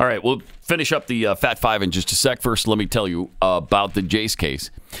 All right, we'll finish up the Fat Five in just a sec. First, let me tell you about the Jace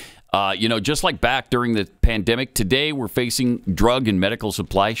case. Just like back during the pandemic, today we're facing drug and medical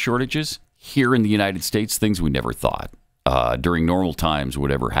supply shortages here in the United States, things we never thought during normal times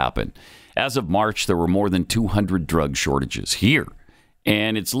would ever happen. As of March, there were more than 200 drug shortages here,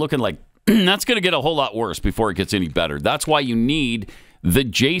 and it's looking like that's going to get a whole lot worse before it gets any better. That's why you need the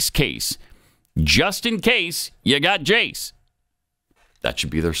Jace case. Just in case you got Jace. That should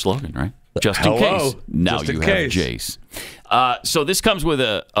be their slogan, right? Just in case. Now you have Jace. So this comes with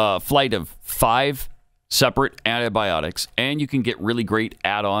a flight of 5 separate antibiotics, and you can get really great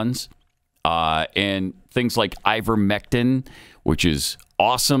add-ons and things like ivermectin, which is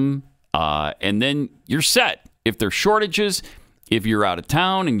awesome. And then you're set. If there's shortages, if you're out of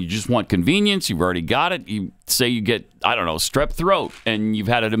town and you just want convenience, you've already got it. You say you get, strep throat, and you've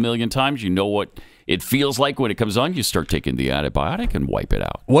had it a million times. You know what it feels like when it comes on. You start taking the antibiotic and wipe it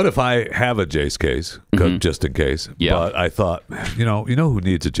out. What if I have a Jace case, just in case? Yeah. But I thought, who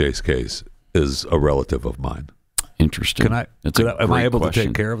needs a Jace case is a relative of mine. Interesting. Am I able to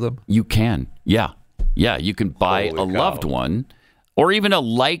take care of them? You can. Yeah. You can buy a loved one or even a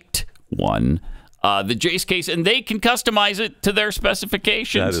liked one. The Jace case, and they can customize it to their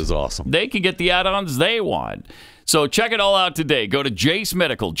specifications. That is awesome. They can get the add-ons they want. So check it all out today. Go to Jace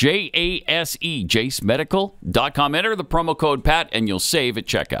Medical, Jase, JaceMedical.com. Enter the promo code PAT, and you'll save at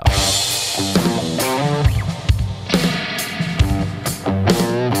checkout.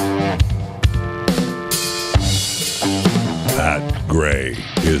 Pat Gray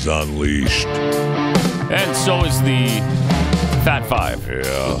is unleashed. And so is the Fat Five.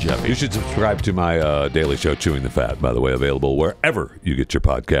 Yeah. You should subscribe to my daily show, Chewing the Fat, by the way, available wherever you get your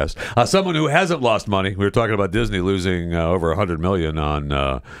podcast. Someone who hasn't lost money. We were talking about Disney losing over $100 million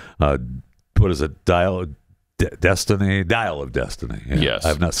on, what is it, Dial of Destiny? Yeah. Yes. I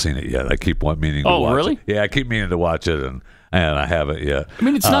have not seen it yet. I keep meaning to watch it. Oh, really? Yeah, I keep meaning to watch it, and I haven't yet. I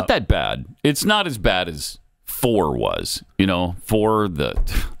mean, it's not that bad. It's not as bad as 4 was. 4,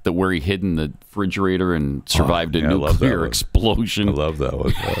 the where he hid in the refrigerator and survived a nuclear explosion. I love that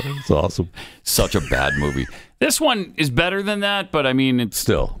one. It's awesome. Such a bad movie. This one is better than that, but I mean, it's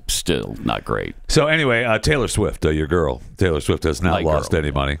still not great. So anyway, Taylor Swift, your girl, Taylor Swift has not lost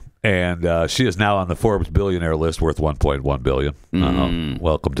any money, and she is now on the Forbes billionaire list, worth $1.1 billion.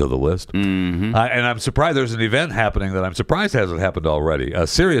 Welcome to the list. And I'm surprised there's an event happening that I'm surprised hasn't happened already.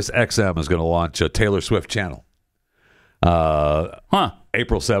 Sirius XM is going to launch a Taylor Swift channel.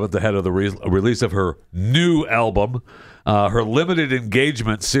 April 7th, ahead of the release of her new album, her limited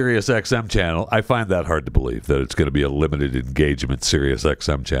engagement Sirius XM channel. I find that hard to believe that it's going to be a limited engagement Sirius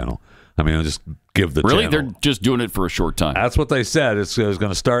XM channel. I mean, I'll just give the Really? channel. They're just doing it for a short time. That's what they said. It's going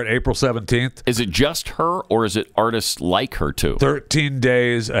to start April 17th. Is it just her, or is it artists like her, too? 13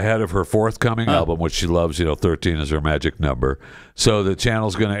 days ahead of her forthcoming album, which she loves. 13 is her magic number. So the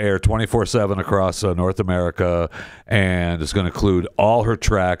channel's going to air 24/7 across North America, and it's going to include all her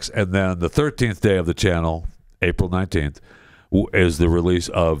tracks. And then the 13th day of the channel, April 19th, is the release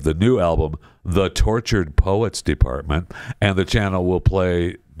of the new album, The Tortured Poets Department, and the channel will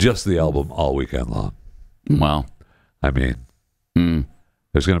play just the album all weekend long. Wow. I mean,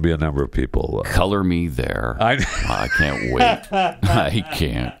 There's going to be a number of people. Color me there. I can't wait. I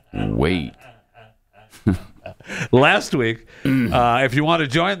can't wait. Last week, if you want to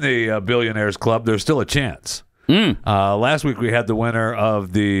join the Billionaires Club, there's still a chance. Last week, we had the winner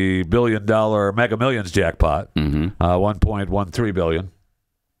of the $1 billion Mega Millions jackpot, $1.13 billion,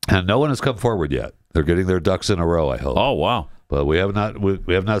 and no one has come forward yet. They're getting their ducks in a row, I hope. Oh, wow. But we have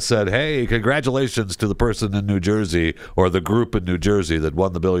not said, hey, congratulations to the person in New Jersey or the group in New Jersey that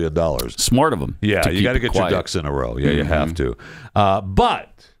won the $1 billion. Smart of them. Yeah, you got to get your ducks in a row. Yeah, you have to.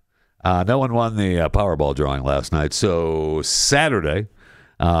 But no one won the Powerball drawing last night. So Saturday,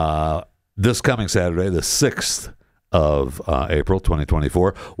 this coming Saturday, the 6th of April,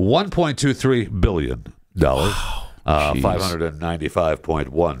 2024, $1.23 billion. Wow,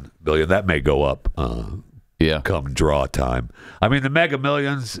 $595.1 billion. That may go up. Come draw time. I mean, the Mega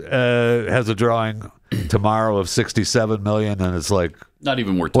Millions has a drawing tomorrow of $67 million, and it's like not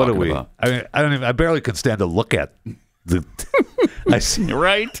even worth talking about. I mean, I barely can stand to look at the. I see.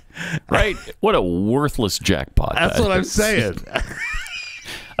 Right. What a worthless jackpot. That's what I'm saying.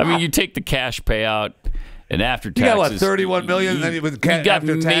 I mean, you take the cash payout, and after taxes, you got what, 31 million, and then you got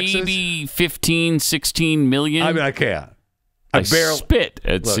after taxes, maybe 15, 16 million. I mean, I can't. I spit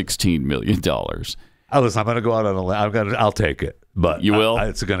at $16 million. Listen, I'm going to go out on a limb. I'll take it, but you will.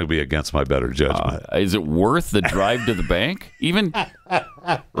 It's going to be against my better judgment. Is it worth the drive to the bank? Even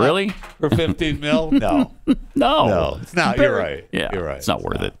really for 15 mil? No, it's not. You're right. Yeah, you're right. It's not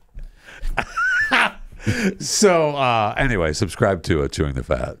worth it. So anyway, subscribe to Chewing the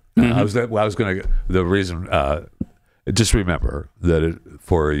Fat. I was going to. The reason. Just remember that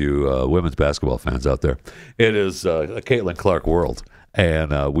for you women's basketball fans out there, it is a Caitlin Clark world,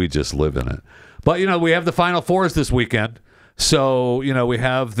 and we just live in it. But, we have the Final Fours this weekend. So, we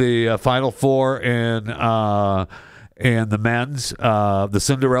have the Final Four in the men's. The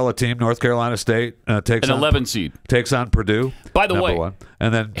Cinderella team, North Carolina State, takes an on 11 seed. Takes on Purdue. By the way, one.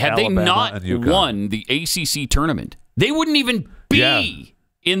 And then had Alabama they not and UConn. won the ACC tournament, they wouldn't even be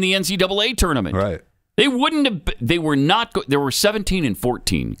in the NCAA tournament. Right. They wouldn't have. They were not. There were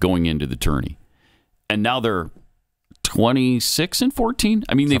 17-14 going into the tourney, and now they're 26-14.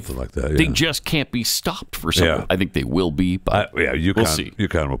 I mean, something like that. Yeah. They just can't be stopped for something. Yeah. I think they will be. But UConn, we'll see.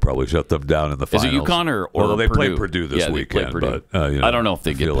 UConn will probably shut them down in the finals. Is it UConn or well, they Purdue? play Purdue this weekend. Purdue. But I don't know if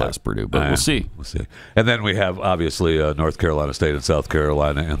they get past Purdue, but we'll see. We'll see. And then we have obviously North Carolina State and South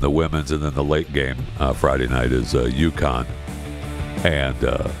Carolina in the women's, and then the late game Friday night is UConn and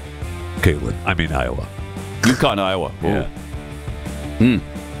Iowa. UConn, Iowa. Yeah.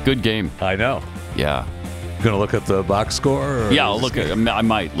 Good game. I know. Yeah. Going to look at the box score? Yeah, I'll look at. I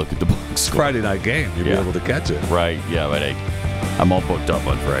might look at the box score. Friday night game. You'll be able to catch it. Right. Yeah, but I'm all booked up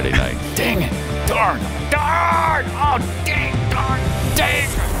on Friday night. Dang it. Darn. Oh, dang.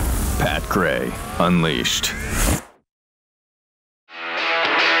 Pat Gray, Unleashed.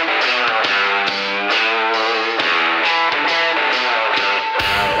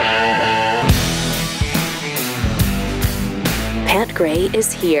 Pat Gray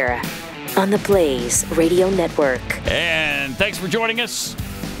is here on the Blaze Radio Network. And thanks for joining us.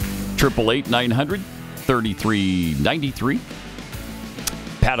 888-900-3393.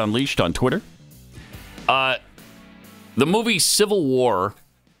 Pat Unleashed on Twitter. The movie Civil War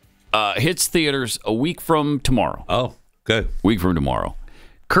hits theaters a week from tomorrow. Oh, good. Week from tomorrow.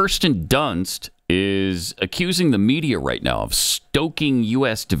 Kirsten Dunst is accusing the media right now of stoking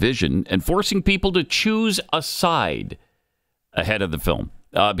U.S. division and forcing people to choose a side ahead of the film.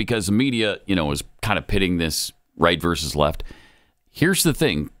 Because the media, is kind of pitting this right versus left. Here's the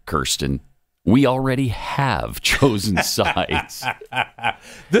thing, Kirsten. We already have chosen sides.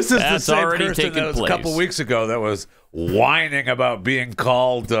 This is the same Kirsten that was a couple weeks ago that was whining about being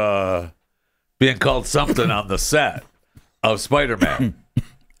called something on the set of Spider-Man.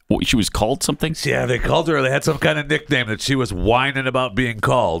 She was called something? Yeah, they called her. They had some kind of nickname that she was whining about being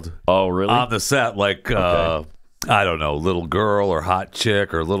called. Oh, really? On the set, like... Okay. I don't know, little girl or hot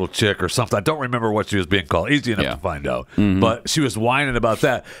chick or little chick or something. I don't remember what she was being called. Easy enough to find out. Mm-hmm. But she was whining about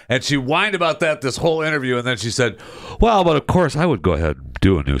that. And she whined about that this whole interview. And then she said, well, but of course I would go ahead and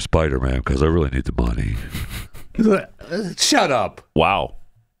do a new Spider-Man because I really need the money. Shut up. Wow.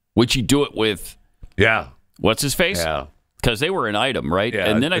 Would she do it with... Yeah. What's his face? Yeah. Because they were an item, right? Yeah.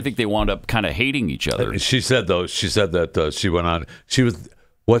 And then I think they wound up kind of hating each other. She said that she went on...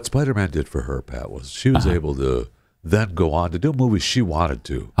 What Spider-Man did for her, Pat, was she was able to then go on to do movies she wanted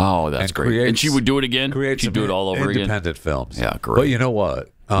to. Oh, that's great. And she would do it again? She'd do it all over again? Independent films. Yeah, great. But you know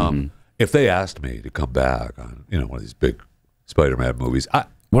what? If they asked me to come back on one of these big Spider-Man movies,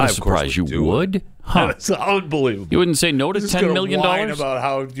 What a surprise! You would? Huh. That's unbelievable. You wouldn't say no to $10 million? About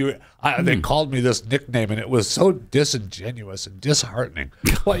how they called me this nickname, and it was so disingenuous and disheartening.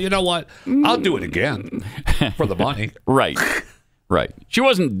 Well, you know what? I'll do it again for the money. Right. She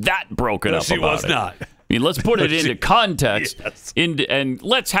wasn't that broken up she about was it. not. I mean, let's put it into context, Yes. and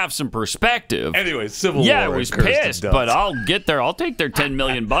let's have some perspective. Anyway, Civil War. Yeah, I was Kirsten pissed, Dunst. but I'll get there. I'll take their $10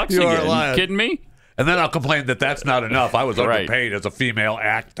 million You are again. lying. You kidding me? And then I'll complain that that's not enough. I was Right. underpaid as a female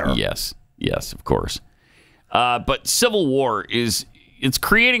actor. Yes, of course. But Civil War it's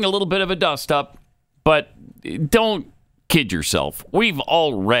creating a little bit of a dust-up, but don't kid yourself. We've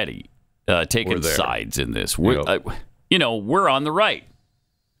already taken sides in this. We're on the right.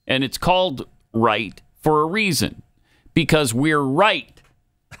 And it's called right for a reason. Because we're right,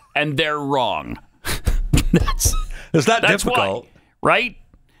 and they're wrong. That's not difficult. Why, right?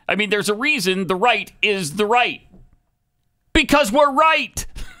 I mean, there's a reason the right is the right. Because we're right.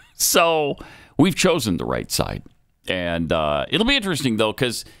 So we've chosen the right side. And it'll be interesting, though,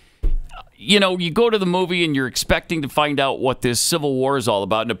 because, you go to the movie and you're expecting to find out what this Civil War is all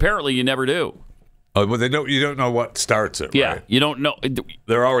about, and apparently you never do. Oh, well, you don't know what starts it, yeah, right? You don't know.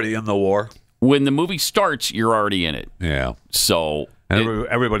 They're already in the war. When the movie starts, you're already in it. Yeah. So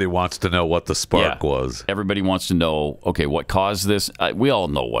everybody wants to know what the spark was. Everybody wants to know, okay, what caused this? We all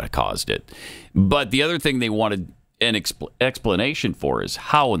know what caused it. But the other thing they wanted an explanation for is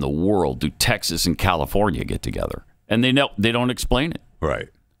how in the world do Texas and California get together? And they don't explain it. Right.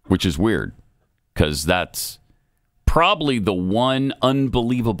 Which is weird, because that's probably the one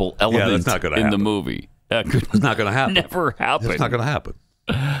unbelievable element in the movie. It's not going to happen. Never happen. It's not going to happen.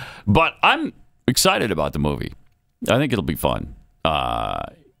 But I'm excited about the movie. I think it'll be fun.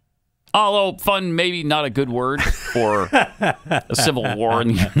 Although fun, maybe not a good word for a civil war in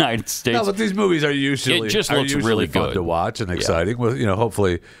the United States. No, but these movies are usually really fun good to watch and exciting. With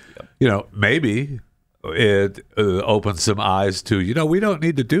hopefully, maybe it opens some eyes to we don't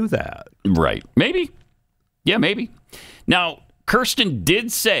need to do that. Right? Maybe. Yeah, maybe. Now, Kirsten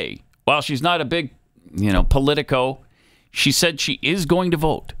did say, while she's not a big politico, she said she is going to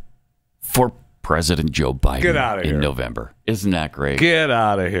vote for President Joe Biden in November. Isn't that great? Get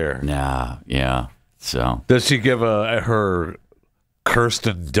out of here. Nah, yeah. So does she give her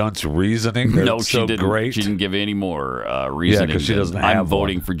Kirsten Dunst reasoning? No, she so didn't. Great? She didn't give any more reasoning. Because she doesn't have I'm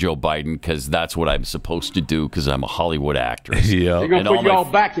voting for Joe Biden because that's what I'm supposed to do because I'm a Hollywood actress. Yeah, they're gonna put y'all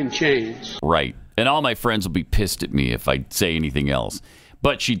back in chains. Right, and all my friends will be pissed at me if I say anything else.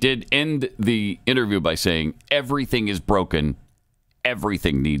 But she did end the interview by saying, everything is broken.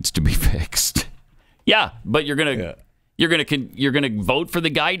 Everything needs to be fixed. Yeah, but you're gonna vote for the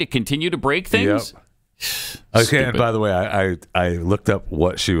guy to continue to break things? Yep. Okay, and by the way, I looked up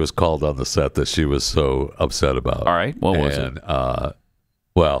what she was called on the set that she was so upset about. All right, what was it?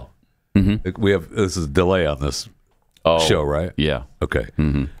 We have this is a delay on this show, right? Yeah. Okay.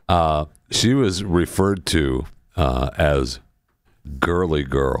 Mm-hmm. She was referred to as girly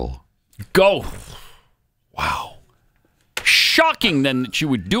girl. Go. Wow. Shocking then that you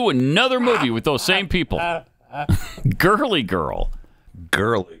would do another movie with those same people. Girly girl.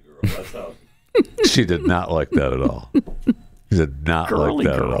 Girly girl. That's how. She did not like that at all. She did not girly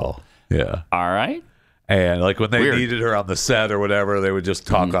like that girl. at all. Yeah. All right. And like when they needed her on the set or whatever, they would just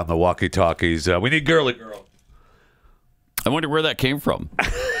talk on the walkie-talkies. We need girly girl. I wonder where that came from.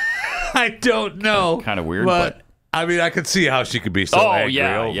 I don't know. Kind of weird, but I mean, I could see how she could be so angry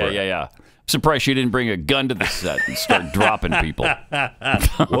over it. Yeah. I'm surprised she didn't bring a gun to the set and start dropping people.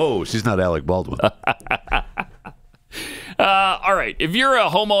 Whoa, she's not Alec Baldwin. All right. If you're a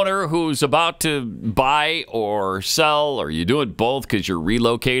homeowner who's about to buy or sell, or you're doing both because you're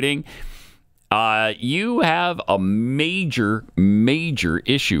relocating, you have a major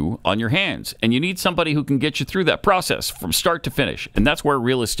issue on your hands, and you need somebody who can get you through that process from start to finish. And that's where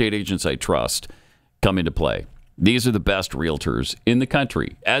Real Estate Agents I Trust come into play. These are the best realtors in the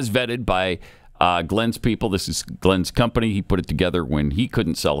country, as vetted by Glenn's people. This is Glenn's company. He put it together when he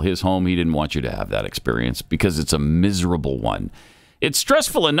couldn't sell his home. He didn't want you to have that experience because it's a miserable one. It's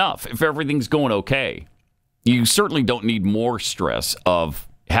stressful enough if everything's going okay. You certainly don't need more stress of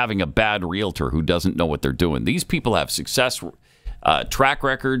having a bad realtor who doesn't know what they're doing. These people have success track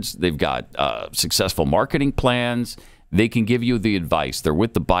records. They've got successful marketing plans. They can give you the advice. They're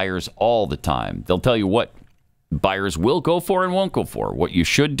with the buyers all the time. They'll tell you what buyers will go for and won't go for, what you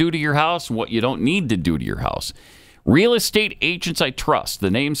should do to your house and what you don't need to do to your house. Real Estate Agents I Trust.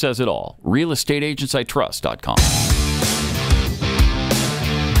 The name says it all. RealEstateAgentsITrust.com.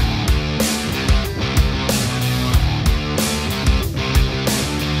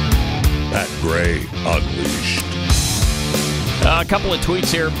 Pat Gray Unleashed. A couple of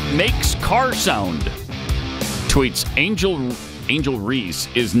tweets here. Makes car sound. Tweets, Angel Reese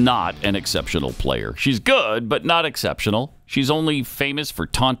is not an exceptional player. She's good, but not exceptional. She's only famous for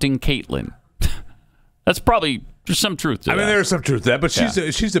taunting Caitlin. That's probably there's some truth to that. I mean, there's some truth to that, but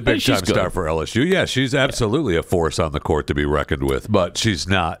she's a big-time star for LSU. Yeah, she's absolutely a force on the court to be reckoned with, but she's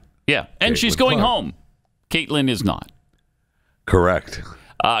not. Yeah, and she's going home. Caitlin is not. Correct.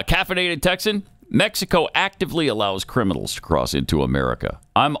 Caffeinated Texan, Mexico actively allows criminals to cross into America.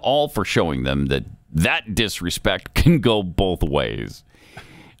 I'm all for showing them that disrespect can go both ways.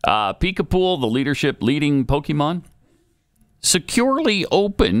 Pikapool, the leading Pokemon, securely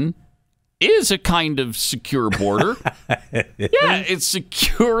open is a kind of secure border. Yeah, it's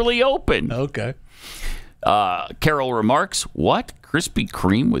securely open. Okay. Carol remarks, what? Krispy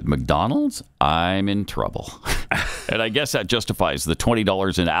Kreme with McDonald's? I'm in trouble. And I guess that justifies the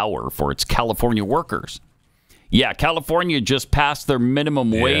 $20 an hour for its California workers. Yeah, California just passed their minimum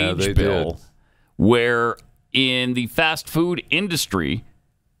wage bill, where in the fast food industry,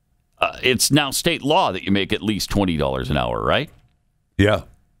 it's now state law that you make at least $20 an hour, right? Yeah.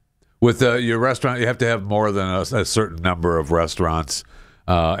 With your restaurant, you have to have more than a certain number of restaurants,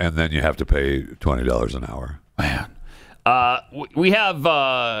 and then you have to pay $20 an hour. Man. We have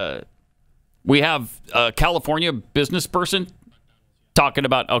a California business person talking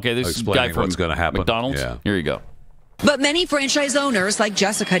about, this guy from what's going to happen. McDonald's. Yeah. Here you go. But many franchise owners, like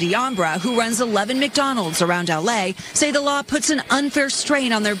Jessica Diambra, who runs 11 McDonald's around L.A., say the law puts an unfair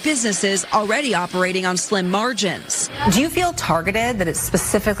strain on their businesses already operating on slim margins. Do you feel targeted, that it's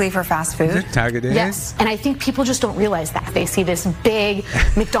specifically for fast food? Is it targeted? Yes, and I think people just don't realize that. They see this big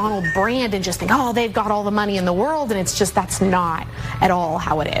McDonald brand and just think, oh, they've got all the money in the world, and it's just that's not at all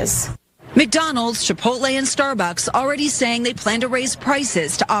how it is. McDonald's, Chipotle, and Starbucks already saying they plan to raise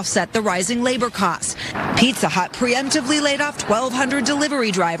prices to offset the rising labor costs. Pizza Hut preemptively laid off 1,200 delivery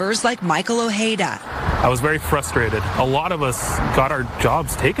drivers like Michael Ojeda. I was very frustrated. A lot of us got our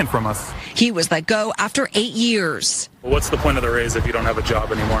jobs taken from us. He was let go after 8 years. What's the point of the raise if you don't have a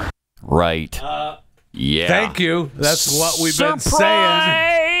job anymore? Right. Yeah. Thank you. That's what we've been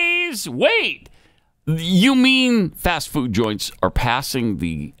saying. Wait. You mean fast food joints are passing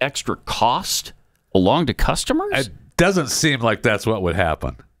the extra cost along to customers? It doesn't seem like that's what would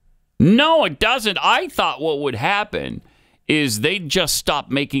happen. No, it doesn't. I thought what would happen is they'd just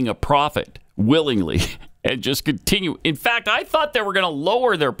stop making a profit willingly and just continue. In fact, I thought they were going to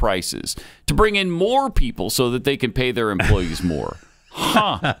lower their prices to bring in more people so that they can pay their employees more.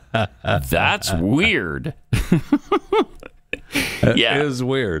 Huh. That's weird. It is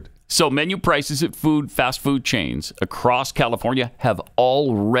weird. So menu prices at fast food chains across California have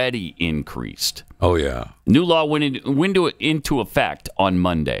already increased. Oh, yeah. New law went into effect on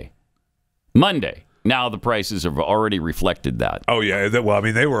Monday. Now the prices have already reflected that. Oh, yeah. Well, I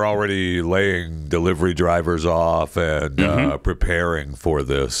mean, they were already laying delivery drivers off and preparing for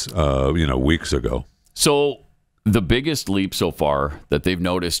this, weeks ago. So the biggest leap so far that they've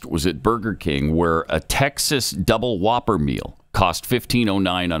noticed was at Burger King, where a Texas double Whopper meal cost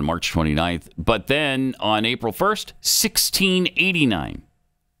 $15.09 on March 29th, but then on April 1st, $16.89.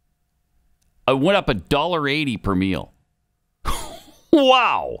 It went up $1.80 per meal.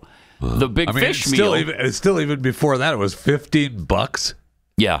 Wow. The big fish meal. Still, even before that, it was $15.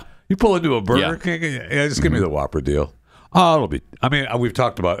 Yeah. You pull into a Burger King, just give me the Whopper deal. Oh, it'll be. I mean, we've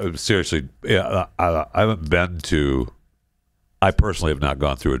talked about it, seriously. Yeah, I haven't been to. I personally have not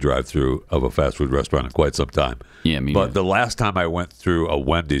gone through a drive-through of a fast food restaurant in quite some time. Yeah, me But neither. the last time I went through a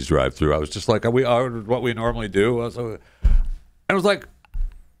Wendy's drive-through, I was just like, what we normally do. It was like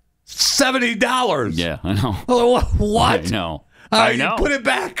 $70. Yeah, I know. What? I know. I know. Put it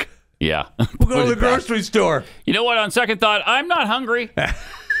back. Yeah. We'll go to the grocery store. You know what? On second thought, I'm not hungry.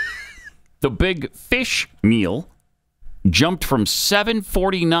 The big fish meal jumped from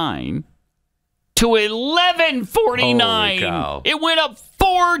 $7.49 to $11.49. Holy cow. It went up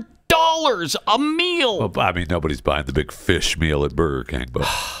 $4 a meal. Well, I mean, nobody's buying the big fish meal at Burger King, but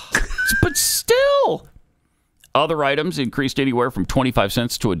but still, other items increased anywhere from 25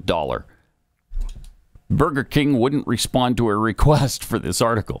 cents to $1. Burger King wouldn't respond to a request for this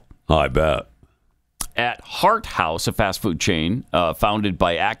article. I bet. At Hart House, a fast food chain founded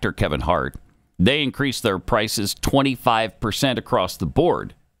by actor Kevin Hart, they increased their prices 25% across the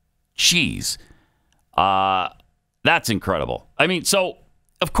board. Jeez. That's incredible. I mean, so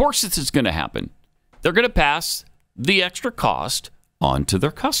of course this is going to happen. They're going to pass the extra cost on to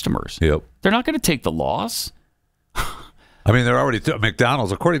their customers. Yep. They're not going to take the loss. I mean, they're already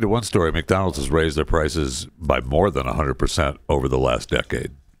McDonald's. According to one story, McDonald's has raised their prices by more than 100% over the last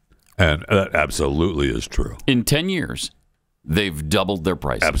decade, and that absolutely is true. In 10 years, they've doubled their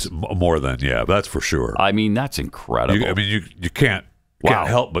prices. More than, yeah, that's for sure. I mean, that's incredible. You can't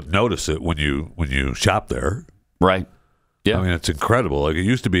help but notice it when you shop there. Right. Yeah. I mean, it's incredible. Like, it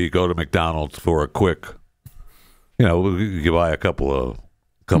used to be, go to McDonald's for a quick, you buy a couple of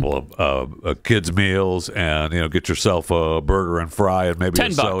kids' meals and, get yourself a burger and fry and maybe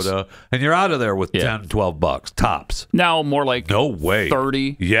a soda, and you're out of there with $10, $12 tops. Now more like no way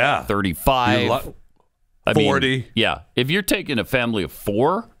 30, 35, 40. Yeah. If you're taking a family of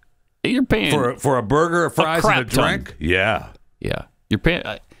 4, you're paying for a burger, fries, and a drink. Ton. Yeah. You're paying,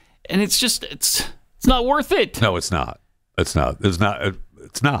 and it's just it's not worth it. No, it's not. It's not. It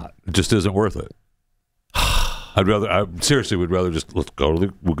just isn't worth it. I seriously would rather just we'll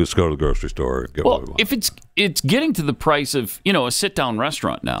just go to the grocery store and get what we want. If it's getting to the price of a sit down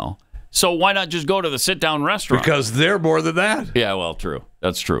restaurant now, so why not just go to the sit down restaurant? Because they're more than that. Yeah, well, true.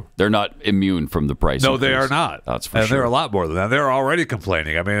 That's true. They're not immune from the price. No, increase. they are not. That's for sure. sure. They're a lot more than that. They're already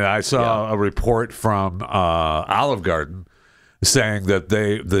complaining. I mean, I saw a report from Olive Garden saying that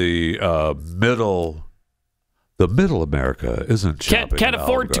the middle America isn't shopping can't at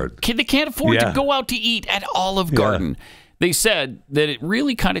afford Olive to they can't afford to go out to eat at Olive Garden. They said that it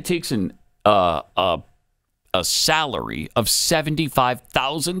really kind of takes a salary of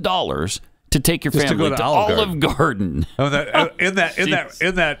 $75,000 to take your family to Olive Garden. In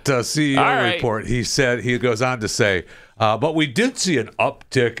that CEO report, he goes on to say, but we did see an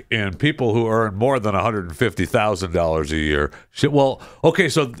uptick in people who earn more than $150,000 a year. Well, okay,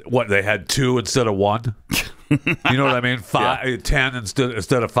 so what? They had 2 instead of 1. You know what I mean? 10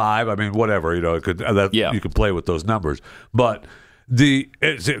 instead of 5. I mean, whatever. You can play with those numbers, but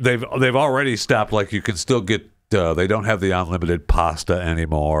they've already stopped. Like, you can still get. They don't have the unlimited pasta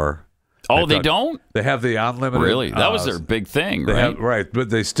anymore. Oh, they don't? They have the unlimited. Really? That was their big thing, right? Right,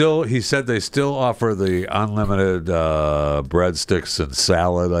 but he said they still offer the unlimited breadsticks and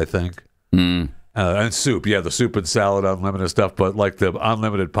salad, I think. And soup. Yeah, the soup and salad, unlimited stuff, but like the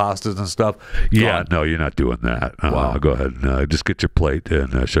unlimited pastas and stuff. Yeah, no, you're not doing that. Wow. Go ahead and just get your plate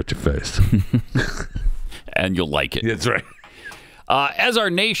and shut your face. And you'll like it. That's right. As our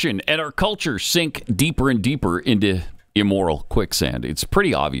nation and our culture sink deeper and deeper into immoral quicksand, it's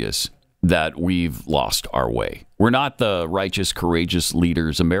pretty obvious that we've lost our way. We're not the righteous, courageous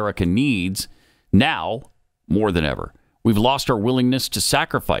leaders America needs now more than ever. We've lost our willingness to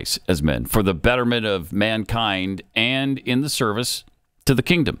sacrifice as men for the betterment of mankind and in the service to the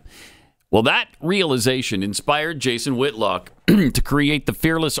kingdom. Well, that realization inspired Jason Whitlock to create the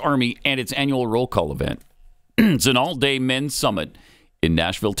Fearless Army and its annual roll call event. It's an all-day men's summit in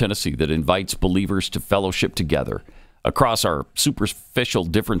Nashville, Tennessee that invites believers to fellowship together across our superficial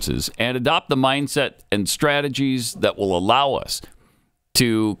differences and adopt the mindset and strategies that will allow us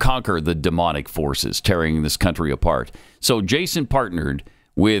to conquer the demonic forces tearing this country apart. So Jason partnered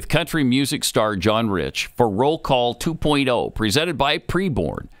with country music star John Rich for Roll Call 2.0, presented by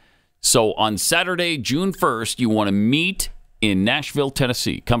Preborn. So on Saturday, June 1st, you want to meet in Nashville,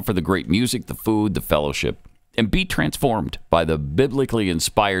 Tennessee. Come for the great music, the food, the fellowship, and be transformed by the biblically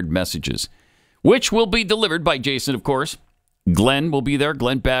inspired messages, which will be delivered by Jason, of course. Glenn will be there,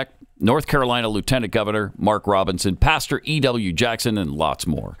 Glenn Beck, North Carolina Lieutenant Governor Mark Robinson, Pastor E.W. Jackson, and lots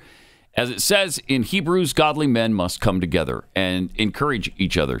more. As it says in Hebrews, godly men must come together and encourage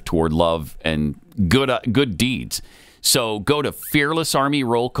each other toward love and good deeds. So go to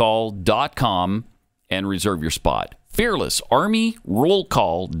fearlessarmyrollcall.com and reserve your spot.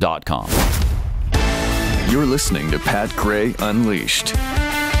 fearlessarmyrollcall.com. You're listening to Pat Gray Unleashed.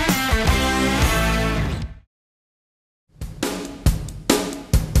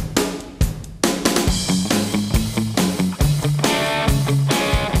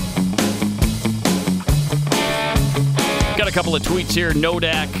 Got a couple of tweets here.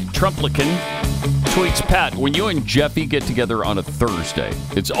 Nodak Trumplican tweets, Pat, when you and Jeffy get together on a Thursday,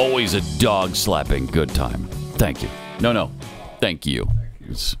 it's always a dog-slapping good time. Thank you. No. Thank you.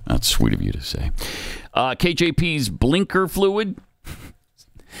 That's sweet of you to say. KJP's blinker fluid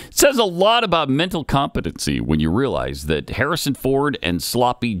says a lot about mental competency when you realize that Harrison Ford and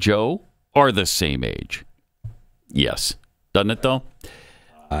Sloppy Joe are the same age. Yes. Doesn't it, though?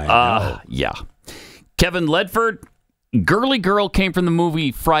 I know. Yeah. Kevin Ledford, girly girl came from the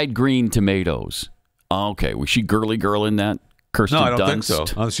movie Fried Green Tomatoes. Okay. Was she girly girl in that? Kirsten Dunst? No, I don't think so.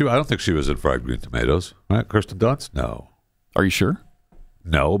 I don't think she was in Fried Green Tomatoes. Right? Kirsten Dunst? No. Are you sure?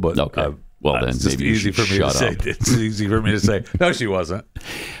 No, but... Okay. Well, then it's maybe easy you should for me to say. It's easy for me to say. No, she wasn't.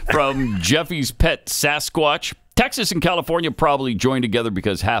 From Jeffy's pet Sasquatch, Texas and California probably joined together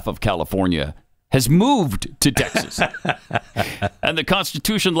because half of California has moved to Texas. And the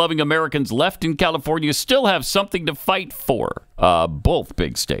Constitution-loving Americans left in California still have something to fight for, both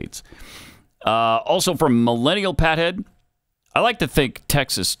big states. Also from Millennial Pathead, I like to think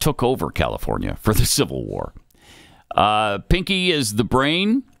Texas took over California for the Civil War. Pinky is the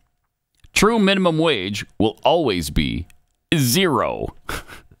brain. True minimum wage will always be 0.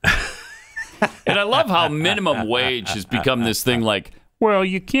 And I love how minimum wage has become this thing like, well,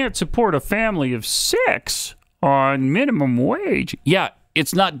 you can't support a family of 6 on minimum wage. Yeah,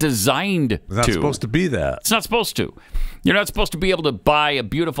 it's not designed to. It's not supposed to be that. It's not supposed to. You're not supposed to be able to buy a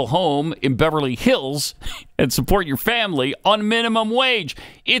beautiful home in Beverly Hills and support your family on minimum wage.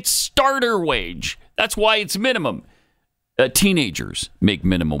 It's starter wage. That's why it's minimum. Teenagers make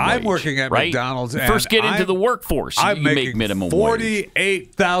minimum wage. I'm working at right? McDonald's. You first get into the workforce, you make minimum wage.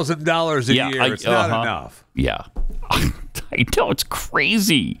 $48,000 a year. It's not enough. Yeah. I know, it's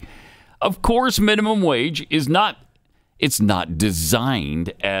crazy. Of course, minimum wage is not, it's not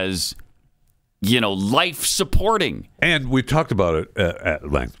designed as, life supporting. And we've talked about it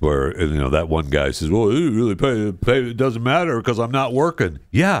at length where, that one guy says, well, it really pay, it doesn't matter because I'm not working.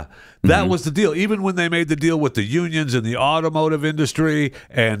 Yeah. That was the deal. Even when they made the deal with the unions in the automotive industry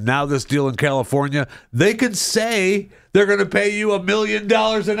and now this deal in California, they can say they're going to pay you $1 million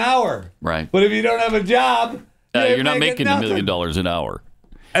an hour. Right. But if you don't have a job, you're not making $1 million an hour.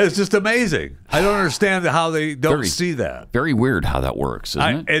 And it's just amazing. I don't understand how they don't see that. Very weird how that works,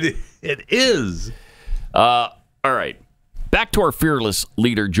 isn't it? It is. All right. Back to our fearless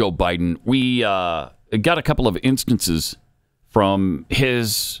leader, Joe Biden. We got a couple of instances from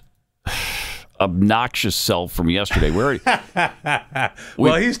his obnoxious self from yesterday.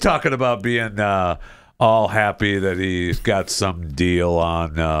 Well, he's talking about being all happy that he's got some deal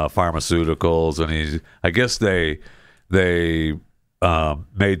on pharmaceuticals, and I guess they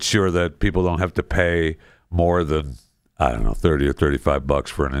made sure that people don't have to pay more than, I don't know, $30 or $35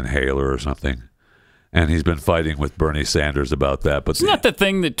 for an inhaler or something. And he's been fighting with Bernie Sanders about that. But isn't that the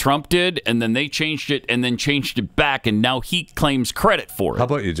thing that Trump did, and then they changed it, and then changed it back, and now he claims credit for it? How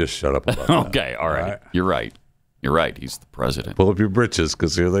about you just shut up about that? Okay, all right. You're right. You're right. He's the president. Pull up your britches,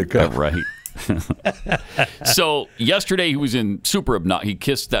 because here they come. Right. So yesterday he was in super obnoxious. He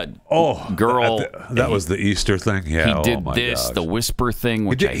kissed that girl. That was the Easter thing. Yeah, he did the whisper thing.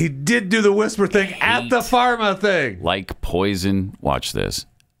 Which he did do the whisper thing at the pharma thing. Like poison. Watch this.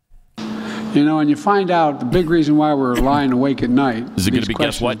 And you find out the big reason why we're lying awake at night. Is it going to be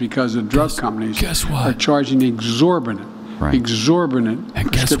guess what? Because the drug companies are charging exorbitant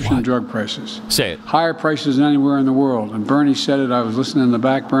prescription drug prices. Say it. Higher prices than anywhere in the world. And Bernie said it. I was listening in the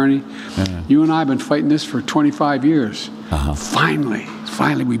back, Bernie. You and I have been fighting this for 25 years.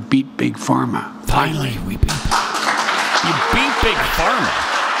 Finally we beat Big Pharma. Finally we beat. You beat Big Pharma.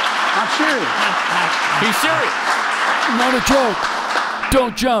 I'm serious. He's serious. Not a joke.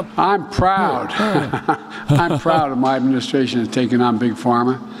 Don't jump. I'm proud. I'm proud of my administration has taken on Big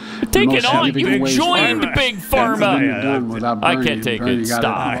Pharma. Take it on. You joined Big Pharma. I can't take it.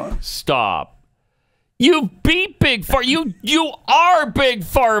 Stop. You beat Big Pharma. You are Big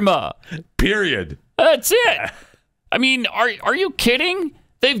Pharma. Period. That's it. I mean, are you kidding?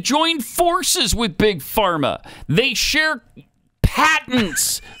 They've joined forces with Big Pharma. They share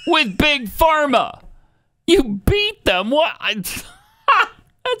patents with Big Pharma. You beat them. What?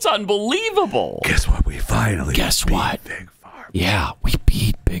 That's unbelievable. Guess what? We finally beat Big Pharma. Yeah, we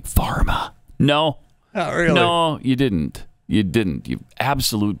beat Big Pharma. No. Not really. No, you didn't. You didn't. You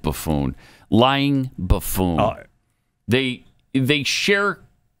absolute buffoon. Lying buffoon. They share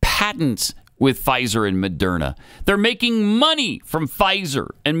patents with Pfizer and Moderna. They're making money from Pfizer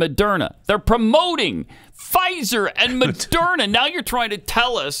and Moderna. They're promoting Pfizer and Moderna. Now you're trying to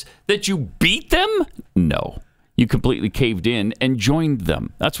tell us that you beat them? No. You completely caved in and joined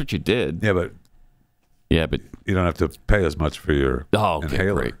them. That's what you did. Yeah, but you don't have to pay as much for your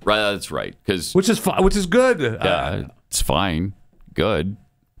inhaler. Great. Right, that's right. Which is good. Yeah, it's fine. Good.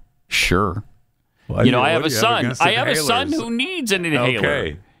 Sure. Well, I have a son. I have a son who needs an inhaler.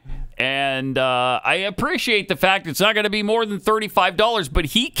 Okay. And I appreciate the fact it's not going to be more than $35, but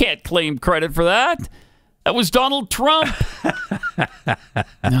he can't claim credit for that. That was Donald Trump.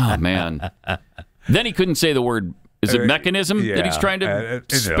 Oh, man. Then he couldn't say the word, is it mechanism that he's trying to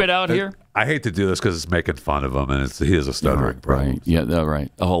spit out here? I hate to do this because it's making fun of him, and he has a stuttering problem. Right. Yeah,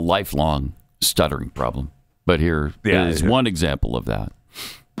 right. A whole lifelong stuttering problem. But here is one example of that.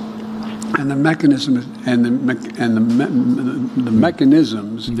 And the mechanism and the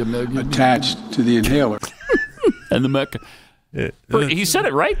mechanisms attached to the inhaler. And he said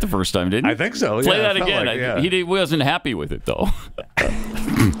it right the first time, didn't he? I think so. Play that again. He wasn't happy with it, though.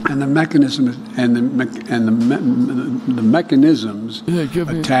 and the mechanisms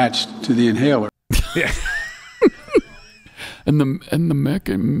attached to the inhaler. Yeah. and the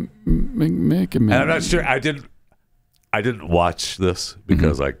mechanism. And I'm not sure. I didn't watch this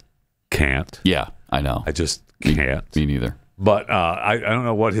because I can't. Yeah, I know. I just can't. Me neither. But I don't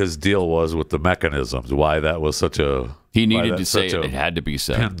know what his deal was with the mechanisms. Why that was such a he needed to say it had to be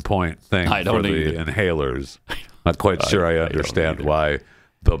said pinpoint thing I don't for the inhalers. Not quite sure I understand why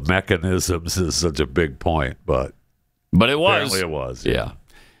the mechanisms is such a big point, but it was. Apparently it was. Yeah.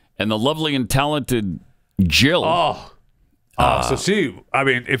 And the lovely and talented Jill. So she, I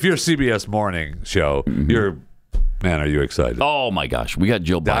mean, if you're CBS Morning Show, are you excited? Oh my gosh, we got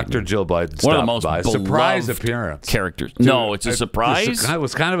Jill Biden. Dr. Jill Biden. One of the most by. Surprise appearance. Characters. Dude, no, it's a surprise. It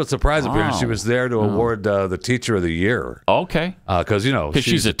was kind of a surprise appearance. She was there to award the Teacher of the Year. Okay. Because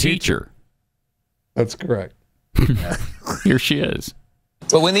she's a teacher. That's correct. Here she is.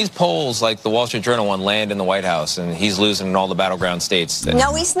 But when these polls, like the Wall Street Journal one, land in the White House and he's losing in all the battleground states.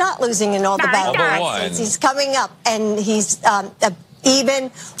 No, he's not losing in all the battleground states. He's coming up and he's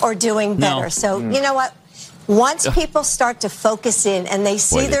even or doing better. No. So you know what? Once people start to focus in and they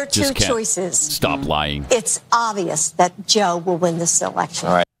see their two choices, stop lying. It's obvious that Joe will win this election.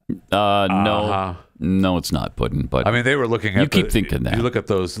 All right. No, it's not, Puddin'. But I mean, they were looking at. You keep thinking that. You look at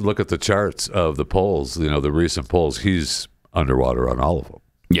those. Look at the charts of the polls. The recent polls. He's underwater on all of them.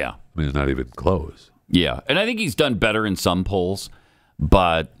 Yeah, I mean, not even close. Yeah, and I think he's done better in some polls,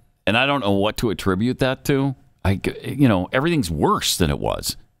 and I don't know what to attribute that to. Everything's worse than it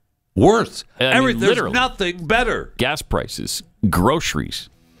was. Worse. There's nothing better. Gas prices, groceries,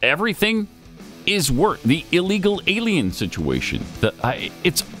 everything is worse. The illegal alien situation,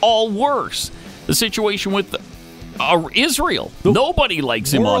 it's all worse. The situation with Israel, nobody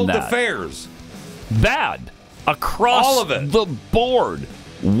likes him on that. World affairs. Bad. Across all of it. The board.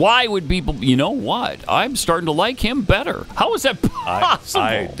 Why would people... You know what? I'm starting to like him better. How is that possible?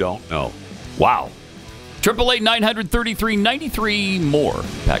 I don't know. Wow. 888-933-93 more.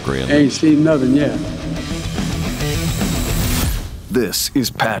 Pat Gray. Ain't seen nothing yet. This is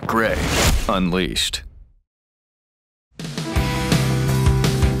Pat Gray Unleashed.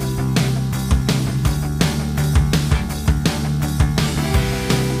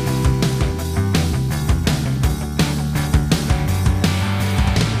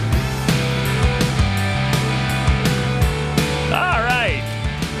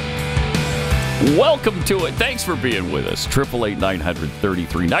 Welcome to it. Thanks for being with us.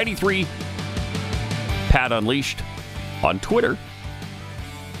 888-933-93. Pat Unleashed on Twitter.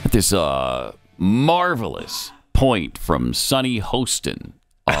 This marvelous point from Sunny Hostin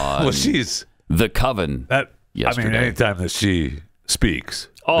on she's The Coven yesterday. I mean, anytime that she speaks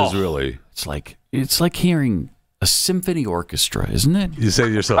is really... It's like hearing a symphony orchestra, isn't it? You say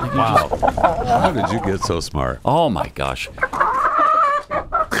to yourself, wow, how did you get so smart? Oh, my gosh.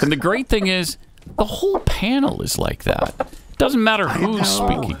 And the great thing is, the whole panel is like that. Doesn't matter who's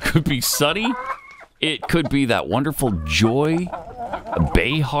speaking. It could be Sunny. It could be that wonderful Joy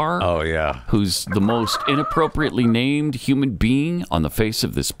Behar. Oh, yeah. Who's the most inappropriately named human being on the face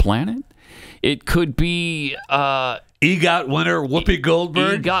of this planet. It could be... EGOT winner Whoopi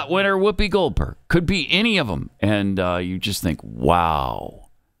Goldberg. EGOT winner Whoopi Goldberg. Could be any of them. And you just think, wow.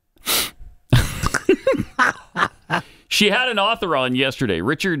 She had an author on yesterday.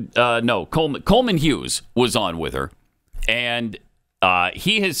 Coleman Hughes was on with her. And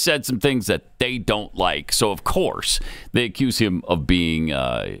he has said some things that they don't like. So, of course, they accuse him of being,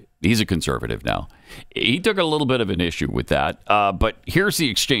 he's a conservative now. He took a little bit of an issue with that. But here's the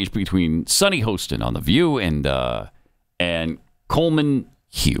exchange between Sunny Hostin on The View and Coleman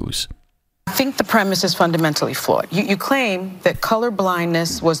Hughes. I think the premise is fundamentally flawed. You claim that color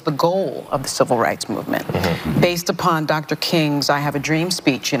blindness was the goal of the civil rights movement, based upon Dr. King's I Have a Dream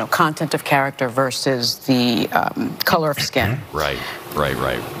speech, content of character versus the color of skin. Right.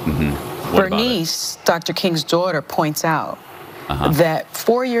 Mm-hmm. Bernice, Dr. King's daughter, points out that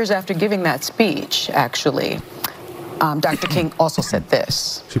 4 years after giving that speech, actually, Dr. King also said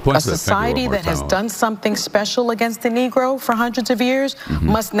this: a society that has done something special against the Negro for hundreds of years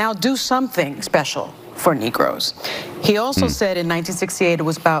must now do something special for Negroes. He also said in 1968, it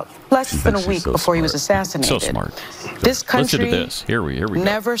was about less than a week before he was assassinated. So smart. This country Listen to this. Here we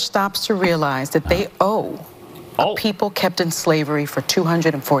never stops to realize that they owe a people kept in slavery for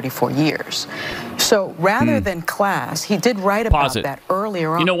 244 years. So rather than class, he did write about that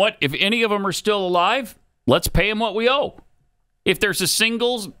earlier on. You know what? If any of them are still alive, let's pay them what we owe. If there's a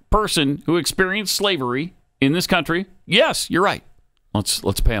single person who experienced slavery in this country, yes, you're right.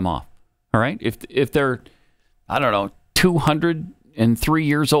 Let's pay them off. All right? If they're, I don't know, 200 103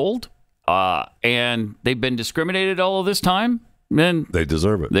 years old, and they've been discriminated all of this time, then they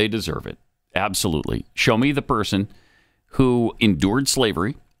deserve it. They deserve it. Absolutely. Show me the person who endured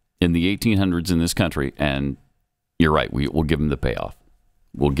slavery in the 1800s in this country, and you're right, we'll give them the payoff.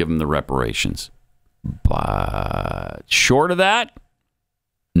 We'll give them the reparations. But short of that,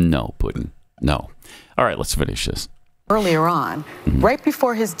 no, Puddin'. No. All right, let's finish this. Earlier on, right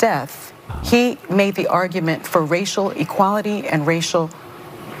before his death, he made the argument for racial equality and racial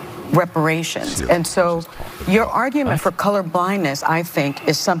reparations. And so your argument for color blindness, I think,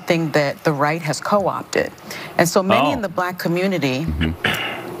 is something that the right has co-opted. And so many in the black community,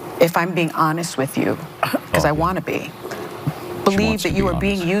 if I'm being honest with you, because I want to be, believe that you are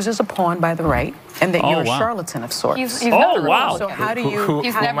being used as a pawn by the right and that you're a charlatan of sorts. You've never wow. So how do you...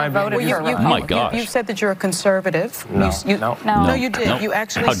 You've never voted for Oh, my gosh. You said that you're a conservative. No. No, you did. No. You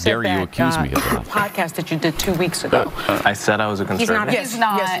actually How said dare that you accuse me of that? podcast that you did 2 weeks ago. I said I was a conservative. Yes,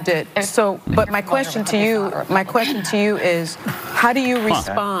 you did. So, but my question to you is, how do you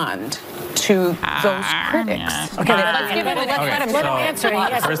respond to those critics? Okay, let him answer.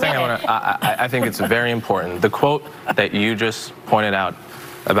 First thing I think it's very important. The quote that you just pointed out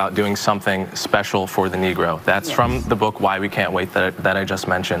about doing something special for the Negro. That's from the book Why We Can't Wait that I just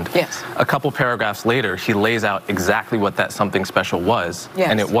mentioned. Yes. A couple paragraphs later, he lays out exactly what that something special was,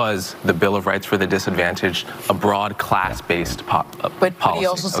 and it was the Bill of Rights for the Disadvantaged, a broad class-based policy. But he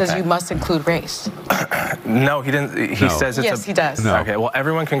also says you must include race. No, he didn't. He says it's yes, he does. No. Okay, well,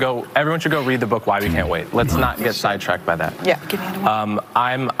 everyone should go read the book Why We Can't Wait. Let's not get sidetracked by that. Yeah.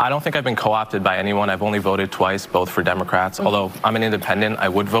 I don't think I've been co-opted by anyone. I've only voted twice, both for Democrats. Although I'm an independent,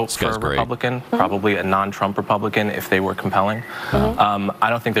 I would vote for a Republican, probably a non-Trump Republican if they were compelling. I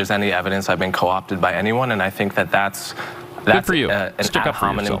don't think there's any evidence I've been co-opted by anyone, and I think that's for you. An ad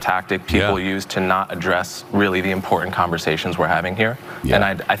hominem tactic people use to not address really the important conversations we're having here. And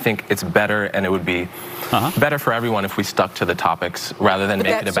I think it's better, and it would be better for everyone if we stuck to the topics rather than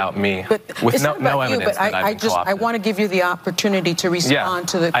make it about me with no evidence that I've been co-opted. I want to give you the opportunity to respond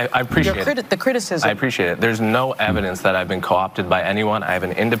to the criticism. I appreciate it. There's no evidence that I've been co-opted by anyone. I have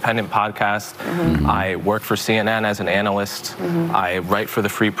an independent podcast. I work for CNN as an analyst. I write for the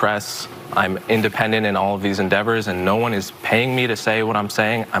Free Press. I'm independent in all of these endeavors, and no one is paying me to say what I'm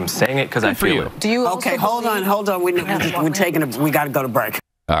saying. I'm saying it because I feel it. Do you okay, hold on. We got to go to break.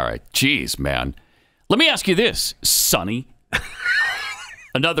 All right. Jeez, man. Let me ask you this, Sonny.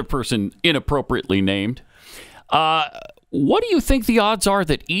 Another person inappropriately named. What do you think the odds are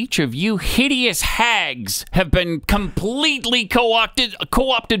that each of you hideous hags have been completely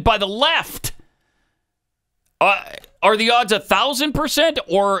co-opted by the left? Are the odds 1,000%,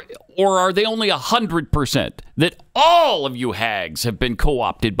 or are they only 100% that all of you hags have been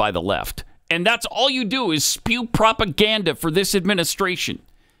co-opted by the left? And that's all you do is spew propaganda for this administration.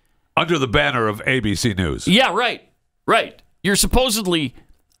 Under the banner of ABC News. Yeah, right. You're supposedly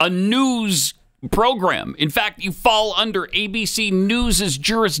a news program. In fact, you fall under ABC News'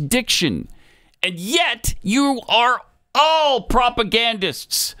 jurisdiction. And yet, you are all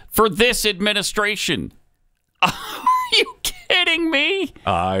propagandists for this administration. Are you kidding me?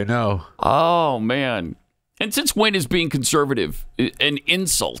 I know. Oh, man. And since when is being conservative an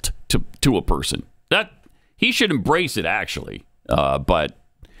insult to a person? That he should embrace it, actually. But,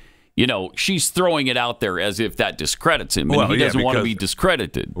 you know, she's throwing it out there as if that discredits him. And he doesn't want to be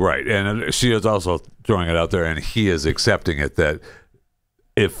discredited. Right. And she is also throwing it out there, and he is accepting it that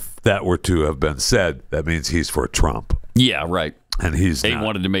if that were to have been said, that means he's for Trump. Yeah, right. And he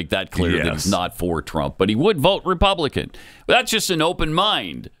wanted to make that clear that he's not for Trump, but he would vote Republican. That's just an open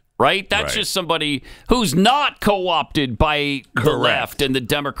mind, right? That's just somebody who's not co-opted by the left and the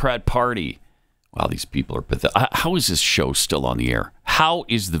Democrat Party. Wow, these people are pathetic. How is this show still on the air? How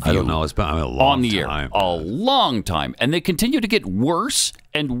is The View I don't know. It's been a long on the time. Air? A long time. And they continue to get worse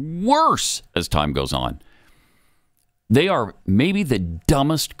and worse as time goes on. They are maybe the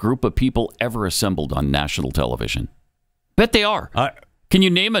dumbest group of people ever assembled on national television. Bet they are. Can you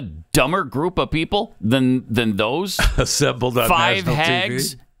name a dumber group of people than those? Assembled on national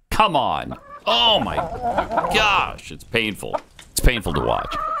hags? TV? Come on. Oh, my gosh. It's painful. It's painful to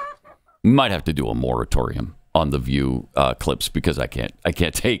watch. Might have to do a moratorium on The View clips because I can't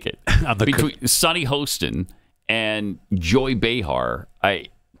take it. Between Sonny Hostin and Joy Behar,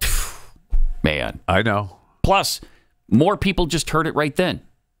 man. I know. Plus, more people just heard it right then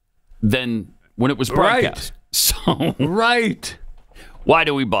than when it was broadcast. So, why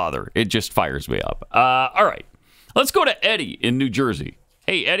do we bother? It just fires me up. All right. Let's go to Eddie in New Jersey.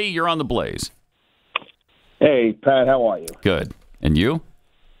 Hey, Eddie, you're on the Blaze. Hey, Pat, how are you? Good. And you?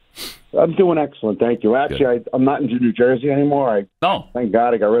 I'm doing excellent, thank you. Actually, I'm not in New Jersey anymore. Thank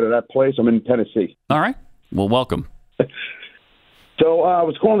God I got rid of that place. I'm in Tennessee. All right. Well, welcome. So I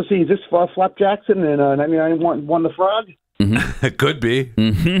was calling to see, is this Flap Jackson and 99 won the frog? Mm-hmm. It could be.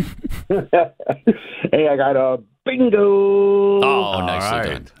 Mm-hmm. Hey, I got a bingo. Oh,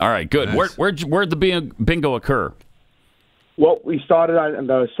 nicely done. All right, good. Nice. Where'd the bingo occur? Well, we started on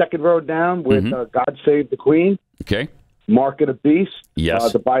the second road down with God Save the Queen. Okay. Mark of the Beast.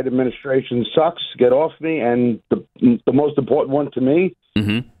 Yes. The Biden administration sucks. Get off me. And the most important one to me,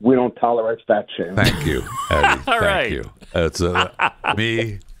 we don't tolerate fat shaming. Thank you, Eddie. All right. Thank you. It's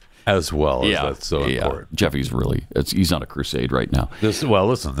me as well. That's so important. Jeffy's he's on a crusade right now.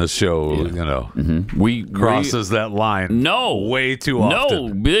 Listen, this show, we crosses that line. No, way too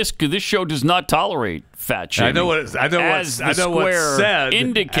often. No, this show does not tolerate fat shaming. I know what's said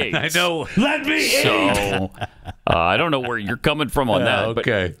indicates. I know. Let me in. So I don't know where you're coming from on that.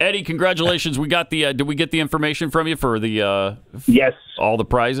 Okay, but Eddie, congratulations. We got the. Did we get the information from you for the? Yes. All the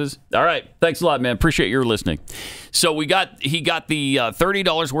prizes. All right. Thanks a lot, man. Appreciate your listening. So he got the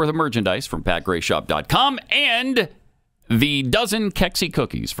 $30 worth of merchandise from PatGrayShop.com and the dozen Kexi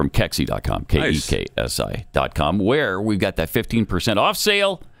cookies from Kexi.com, KEKSI.com, where we've got that 15% off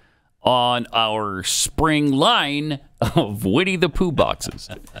sale on our spring line of Winnie the Pooh boxes.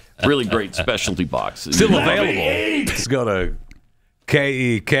 Really great specialty boxes. Still available. Let's go to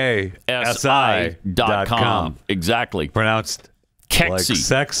KEKSI.com. Exactly. Pronounced Kexi. Like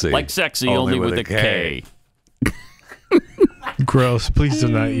sexy. Like sexy, only with a K. Gross. Please do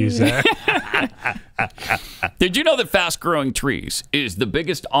not use that. Did you know that Fast Growing Trees is the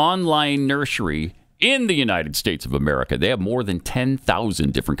biggest online nursery in the United States of America? They have more than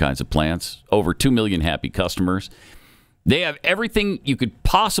 10,000 different kinds of plants, over 2 million happy customers. They have everything you could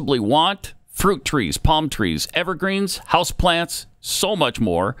possibly want: fruit trees, palm trees, evergreens, house plants, so much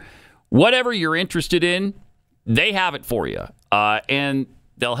more. Whatever you're interested in, they have it for you. And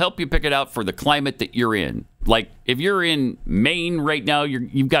they'll help you pick it out for the climate that you're in. Like if you're in Maine right now,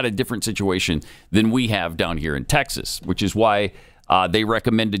 you've got a different situation than we have down here in Texas, which is why they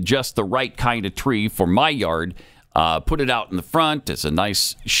recommended just the right kind of tree for my yard. Put it out in the front. It's a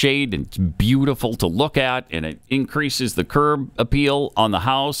nice shade and it's beautiful to look at, and it increases the curb appeal on the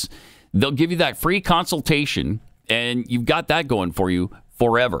house. They'll give you that free consultation, and you've got that going for you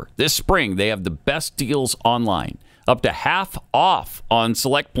forever. This spring, they have the best deals online, up to half off on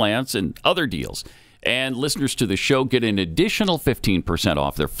select plants and other deals. And listeners to the show get an additional 15%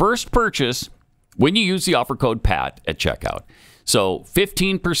 off their first purchase when you use the offer code PAT at checkout. So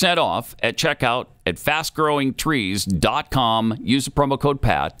 15% off at checkout at fastgrowingtrees.com. Use the promo code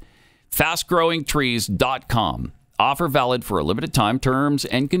PAT. Fastgrowingtrees.com. Offer valid for a limited time. Terms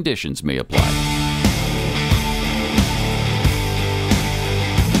and conditions may apply.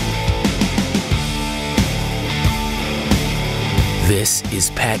 This is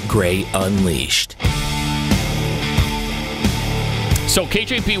Pat Gray Unleashed. So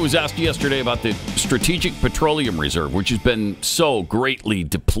KJP was asked yesterday about the Strategic Petroleum Reserve, which has been so greatly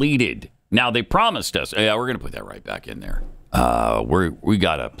depleted. Now, they promised us, we're going to put that right back in there. We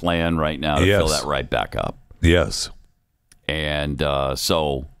got a plan right now to fill that right back up. Yes. And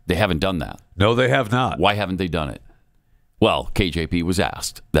so they haven't done that. No, they have not. Why haven't they done it? Well, KJP was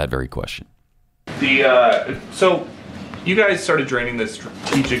asked that very question. So you guys started draining the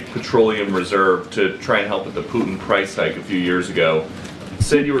Strategic Petroleum Reserve to try and help with the Putin price hike a few years ago.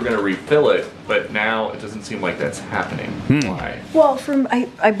 Said you were going to refill it, but now it doesn't seem like that's happening. Why? Well, I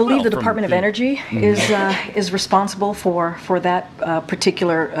believe the Department of Energy is responsible for that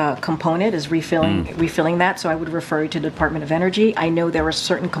particular component, is refilling that. So I would refer you to the Department of Energy. I know there are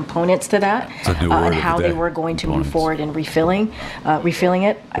certain components to that and how they were going to move forward in refilling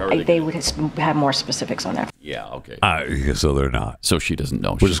it. They would have more specifics on that. Yeah, okay. So they're not. So she doesn't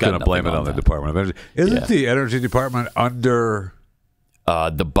know. We're just going to blame it on the Department of Energy. Isn't the Energy Department under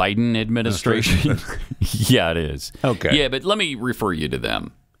the Biden administration? Yeah, it is. Okay. Yeah, but let me refer you to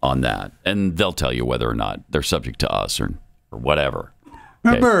them on that, and they'll tell you whether or not they're subject to us or whatever.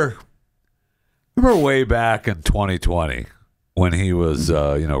 Remember way back in 2020 when he was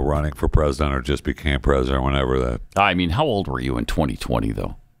running for president or just became president, whenever that. I mean, how old were you in 2020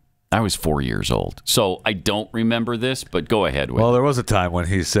 though? I was 4 years old, so I don't remember this, but go ahead with Well, there was a time when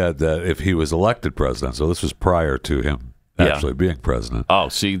he said that if he was elected president, so this was prior to him actually being president. Oh,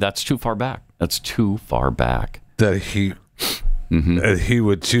 see, that's too far back. That's too far back. That he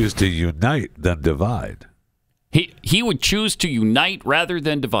would choose to unite than divide. He would choose to unite rather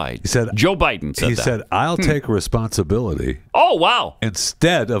than divide. He said Joe Biden said that. He said, "I'll take responsibility." Oh, wow!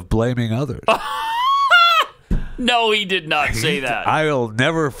 Instead of blaming others. No, he did not say that. I'll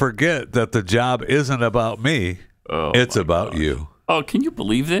never forget that the job isn't about me. It's about you. Oh, can you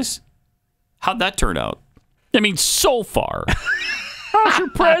believe this? How'd that turn out? I mean, so far. How's your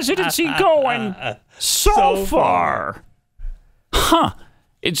presidency going? So far. Huh.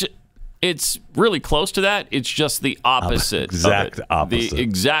 It's really close to that. It's just the opposite. Exact opposite. The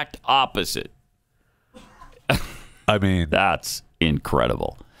exact opposite. I mean, that's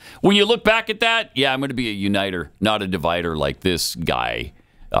incredible. When you look back at that, yeah, I'm going to be a uniter, not a divider like this guy,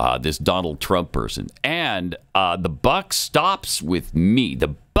 this Donald Trump person. And the buck stops with me. The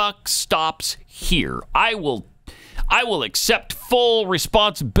buck stops here. I will accept full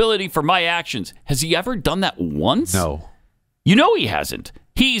responsibility for my actions. Has he ever done that once? No. You know he hasn't.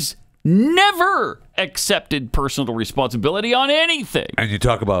 He's never accepted personal responsibility on anything. And you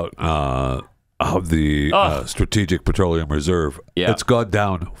talk about the Strategic Petroleum Reserve. Yeah. It's gone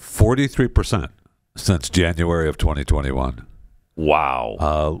down 43% since January of 2021.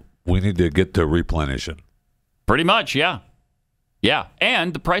 Wow. We need to get to replenishing. Pretty much, yeah. Yeah,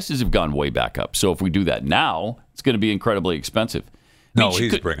 and the prices have gone way back up. So if we do that now, it's going to be incredibly expensive. No,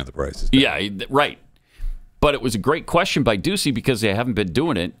 he's bringing the prices down. Yeah, right. But it was a great question by Ducey because they haven't been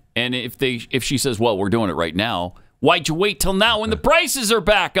doing it. And if she says, well, we're doing it right now, why'd you wait till now when the prices are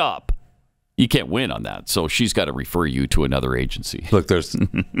back up? You can't win on that. So she's got to refer you to another agency. Look, there's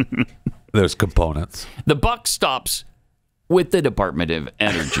components. The buck stops with the Department of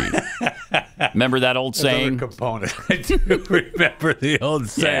Energy. Remember that old saying? Another component. I do remember the old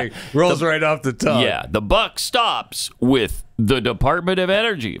saying. Rolls right off the tongue. Yeah, the buck stops with the Department of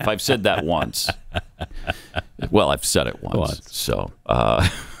Energy. If I've said that once. Well, I've said it once. So,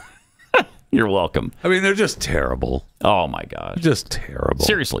 you're welcome. I mean, they're just terrible. Oh, my gosh. Just terrible.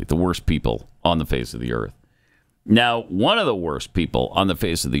 Seriously, the worst people on the face of the earth. Now, one of the worst people on the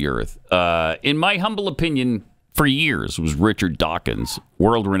face of the earth, in my humble opinion, for years was Richard Dawkins,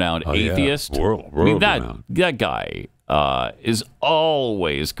 world-renowned atheist. Yeah. World-renowned. That guy is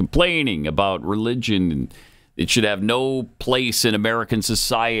always complaining about religion and it should have no place in American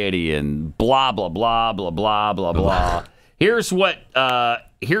society and blah, blah, blah, blah, blah, blah, blah. Here's what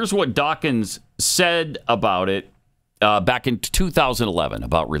Dawkins said about it back in 2011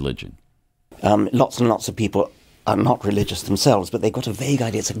 about religion. Lots and lots of people are not religious themselves, but they've got a vague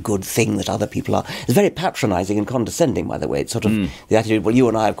idea it's a good thing that other people are. It's very patronizing and condescending, by the way. It's sort of the attitude, well, you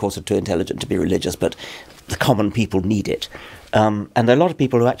and I, of course, are too intelligent to be religious, but the common people need it. And there are a lot of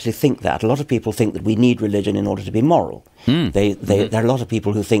people who actually think that. A lot of people think that we need religion in order to be moral. There are a lot of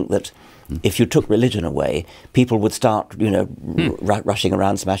people who think that if you took religion away, people would start, rushing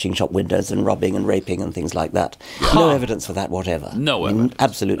around, smashing shop windows and robbing and raping and things like that. No evidence for that whatever. No evidence.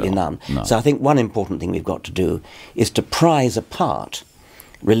 Absolutely none. No. So I think one important thing we've got to do is to prize apart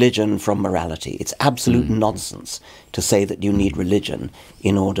religion from morality. It's absolute nonsense to say that you need religion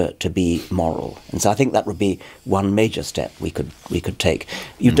in order to be moral. And so I think that would be one major step we could take.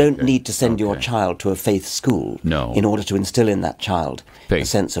 You don't need to send your child to a faith school in order to instill in that child a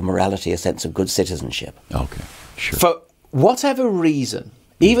sense of morality, a sense of good citizenship. Okay, sure. For whatever reason,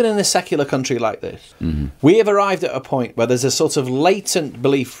 even in a secular country like this, we have arrived at a point where there's a sort of latent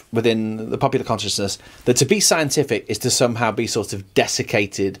belief within the popular consciousness that to be scientific is to somehow be sort of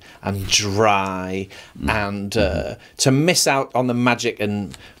desiccated and dry and to miss out on the magic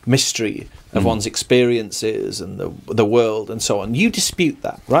and mystery of one's experiences and the world and so on. You dispute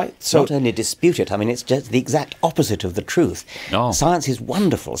that, right? So not only dispute it, I mean, it's just the exact opposite of the truth. Oh. Science is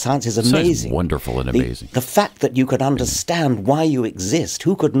wonderful. Science is amazing. Science is wonderful and amazing. The fact that you can understand why you exist,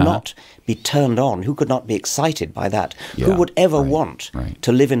 who could not be turned on, who could not be excited by that? Who would ever want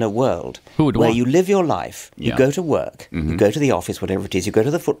to live in a world where you live your life, you go to work, you go to the office, whatever it is, you go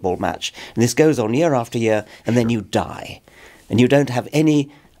to the football match, and this goes on year after year, and then you die. And you don't have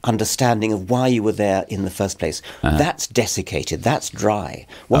any understanding of why you were there in the first place. That's desiccated, that's dry.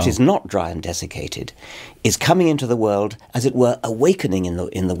 What is not dry and desiccated is coming into the world, as it were, awakening in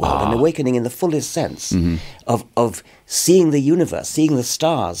the world, and awakening in the fullest sense of seeing the universe, seeing the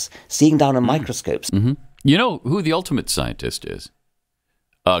stars, seeing down a microscopes. You know who the ultimate scientist is?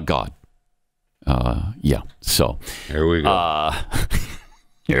 God. Yeah, so. Here we go.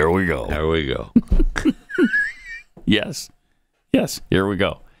 Here we go. There we go. Yes, here we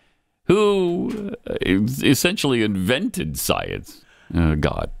go. Who essentially invented science?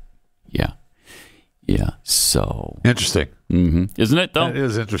 God. Yeah. So interesting, isn't it? Though it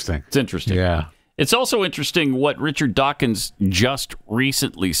is interesting. It's interesting. Yeah. It's also interesting what Richard Dawkins just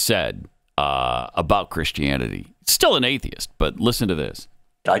recently said about Christianity. Still an atheist, but listen to this.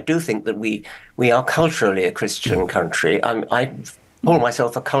 I do think that we are culturally a Christian country. I call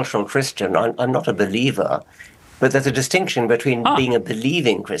myself a cultural Christian. I'm not a believer but there's a distinction between being a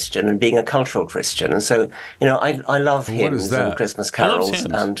believing Christian and being a cultural Christian. And so, I love hymns and Christmas carols,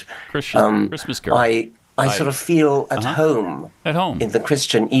 and Christmas carols. I sort of feel at home in the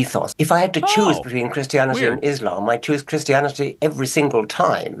Christian ethos. If I had to choose between Christianity and Islam, I choose Christianity every single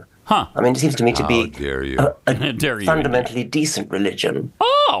time. I mean, it seems to me to be a fundamentally decent religion.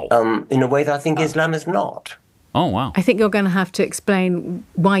 In a way that I think Islam is not. Oh, wow. I think you're going to have to explain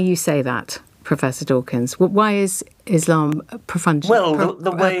why you say that, Professor Dawkins. Why is Islam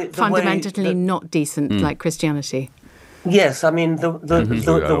fundamentally not decent like Christianity? Yes, I mean,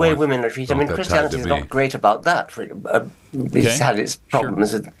 the way women are treated. I mean, Christianity is not great about that. It's had its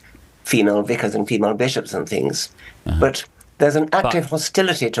problems with female vicars and female bishops and things. But there's an active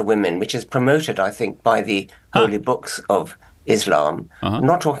hostility to women, which is promoted, I think, by the holy books of Islam. I'm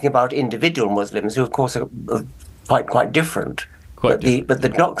not talking about individual Muslims, who, of course, are quite different. But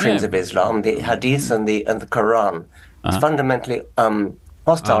the doctrines of Islam, the hadiths and the Quran, is fundamentally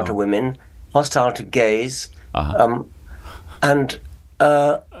hostile to women, hostile to gays. And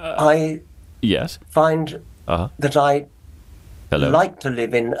I find that I like to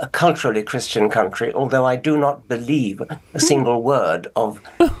live in a culturally Christian country, although I do not believe a single word of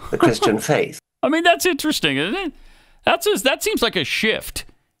the Christian faith. I mean, that's interesting, isn't it? That seems like a shift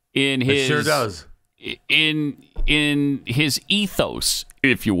in his... It sure does. In his ethos,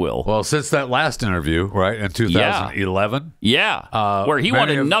 if you will. Well, since that last interview, right, in 2011? Where he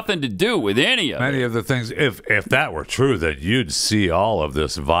wanted nothing to do with any of it. Many of the things, if that were true, then you'd see all of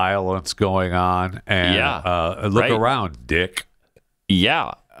this violence going on. And look around, Dick. Yeah.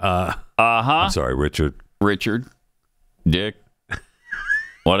 I'm sorry, Richard. Dick.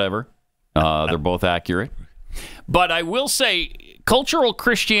 Whatever. They're both accurate. But I will say, cultural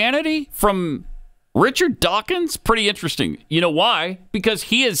Christianity from Richard Dawkins, pretty interesting. You know why? Because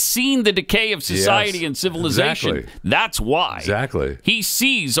he has seen the decay of society and civilization. Exactly. That's why. Exactly. He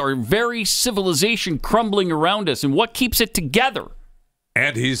sees our very civilization crumbling around us, and what keeps it together.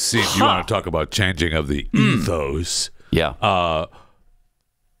 And he's seen, you want to talk about changing of the ethos. Yeah.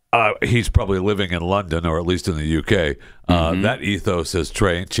 He's probably living in London, or at least in the UK. That ethos has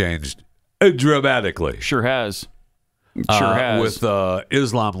changed dramatically. Sure has. Sure has. With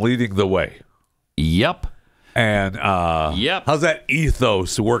Islam leading the way. Yep. And how's that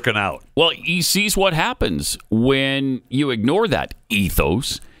ethos working out? Well, he sees what happens when you ignore that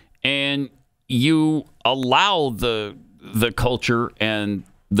ethos and you allow the culture and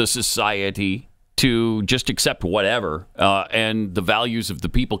the society to just accept whatever and the values of the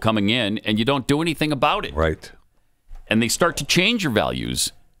people coming in, and you don't do anything about it. Right. And they start to change your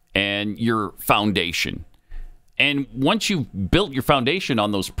values and your foundation. And once you've built your foundation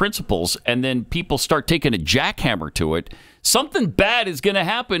on those principles and then people start taking a jackhammer to it, something bad is going to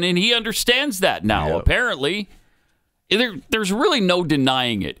happen, and he understands that now. Yep. Apparently, there's really no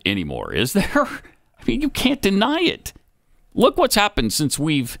denying it anymore, is there? I mean, you can't deny it. Look what's happened since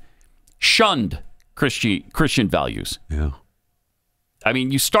we've shunned Christian values. Yeah. I mean,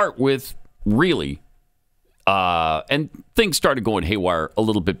 you start with really, and things started going haywire a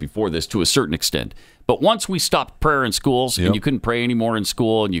little bit before this to a certain extent. But once we stopped prayer in schools, and you couldn't pray anymore in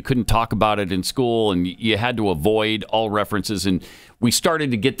school, and you couldn't talk about it in school, and you had to avoid all references, and we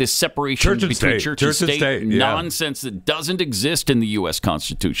started to get this separation between church and state nonsense that doesn't exist in the U.S.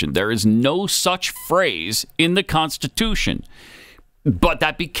 Constitution. There is no such phrase in the Constitution. But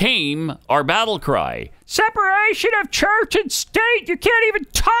that became our battle cry. Separation of church and state. You can't even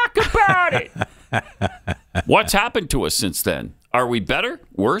talk about it. What's happened to us since then? Are we better,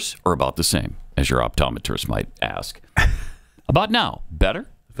 worse, or about the same, as your optometrist might ask? About now, better,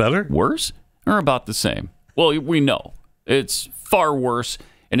 worse, or about the same? Well, we know it's far worse,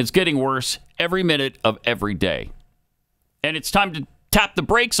 and it's getting worse every minute of every day. And it's time to tap the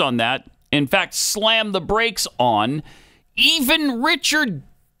brakes on that. In fact, slam the brakes on even Richard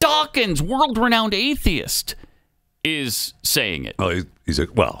Dawkins, world-renowned atheist, is saying it. Well, he's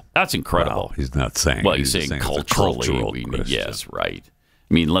that's incredible. Well, he's not saying. Well, he's saying culturally. Yes, right.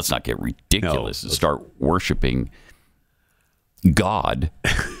 I mean, let's not get ridiculous and start worshiping God.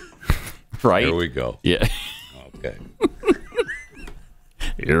 Right? Here we go. Yeah. Okay.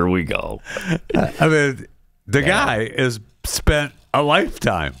 Here we go. I mean, the guy has spent a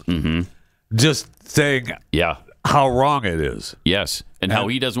lifetime just saying how wrong it is. Yes, and how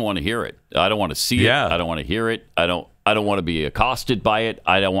he doesn't want to hear it. I don't want to see it. I don't want to hear it. I don't want to be accosted by it.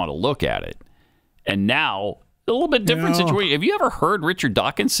 I don't want to look at it. And now, a little bit different situation. Have you ever heard Richard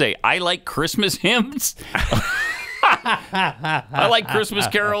Dawkins say, "I like Christmas hymns"? I like Christmas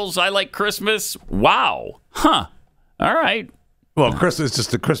carols. I like Christmas. Wow. Huh. All right. Well, Christmas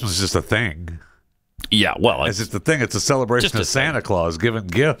is just a thing. Yeah, well, it's the thing. It's a celebration of Santa Claus giving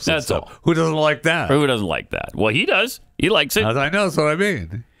gifts. That's and stuff. all. Who doesn't like that? Who doesn't like that? Well, he does. He likes it. I know. That's what I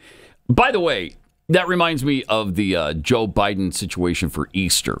mean. By the way, that reminds me of the Joe Biden situation for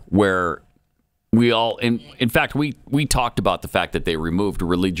Easter, where we all, in fact, we talked about the fact that they removed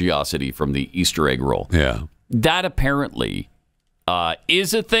religiosity from the Easter egg roll. Yeah. That apparently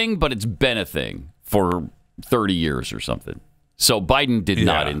is a thing, but it's been a thing for 30 years or something. So Biden did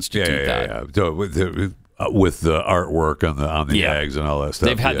not institute that. Yeah. So with the artwork on the eggs and all that stuff.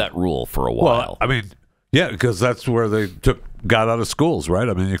 They've had that rule for a while. Well, I mean, yeah, because that's where they got out of schools, right?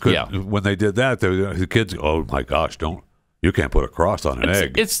 I mean, you could when they did that, the kids, oh my gosh, you can't put a cross on an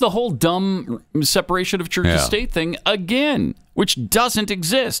egg. It's the whole dumb separation of church and state thing again, which doesn't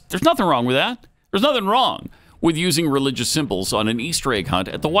exist. There's nothing wrong with that. There's nothing wrong with using religious symbols on an Easter egg hunt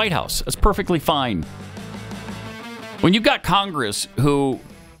at the White House. That's perfectly fine. When you've got Congress who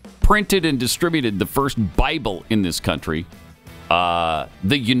printed and distributed the first Bible in this country, the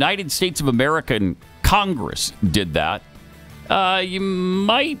United States of American Congress did that, you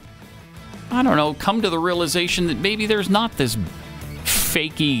might, I don't know, come to the realization that maybe there's not this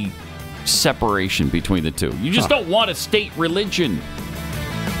fakey separation between the two. You just don't want a state religion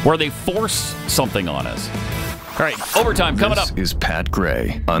where they force something on us. All right, overtime coming up. This is Pat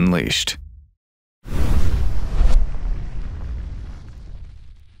Gray Unleashed.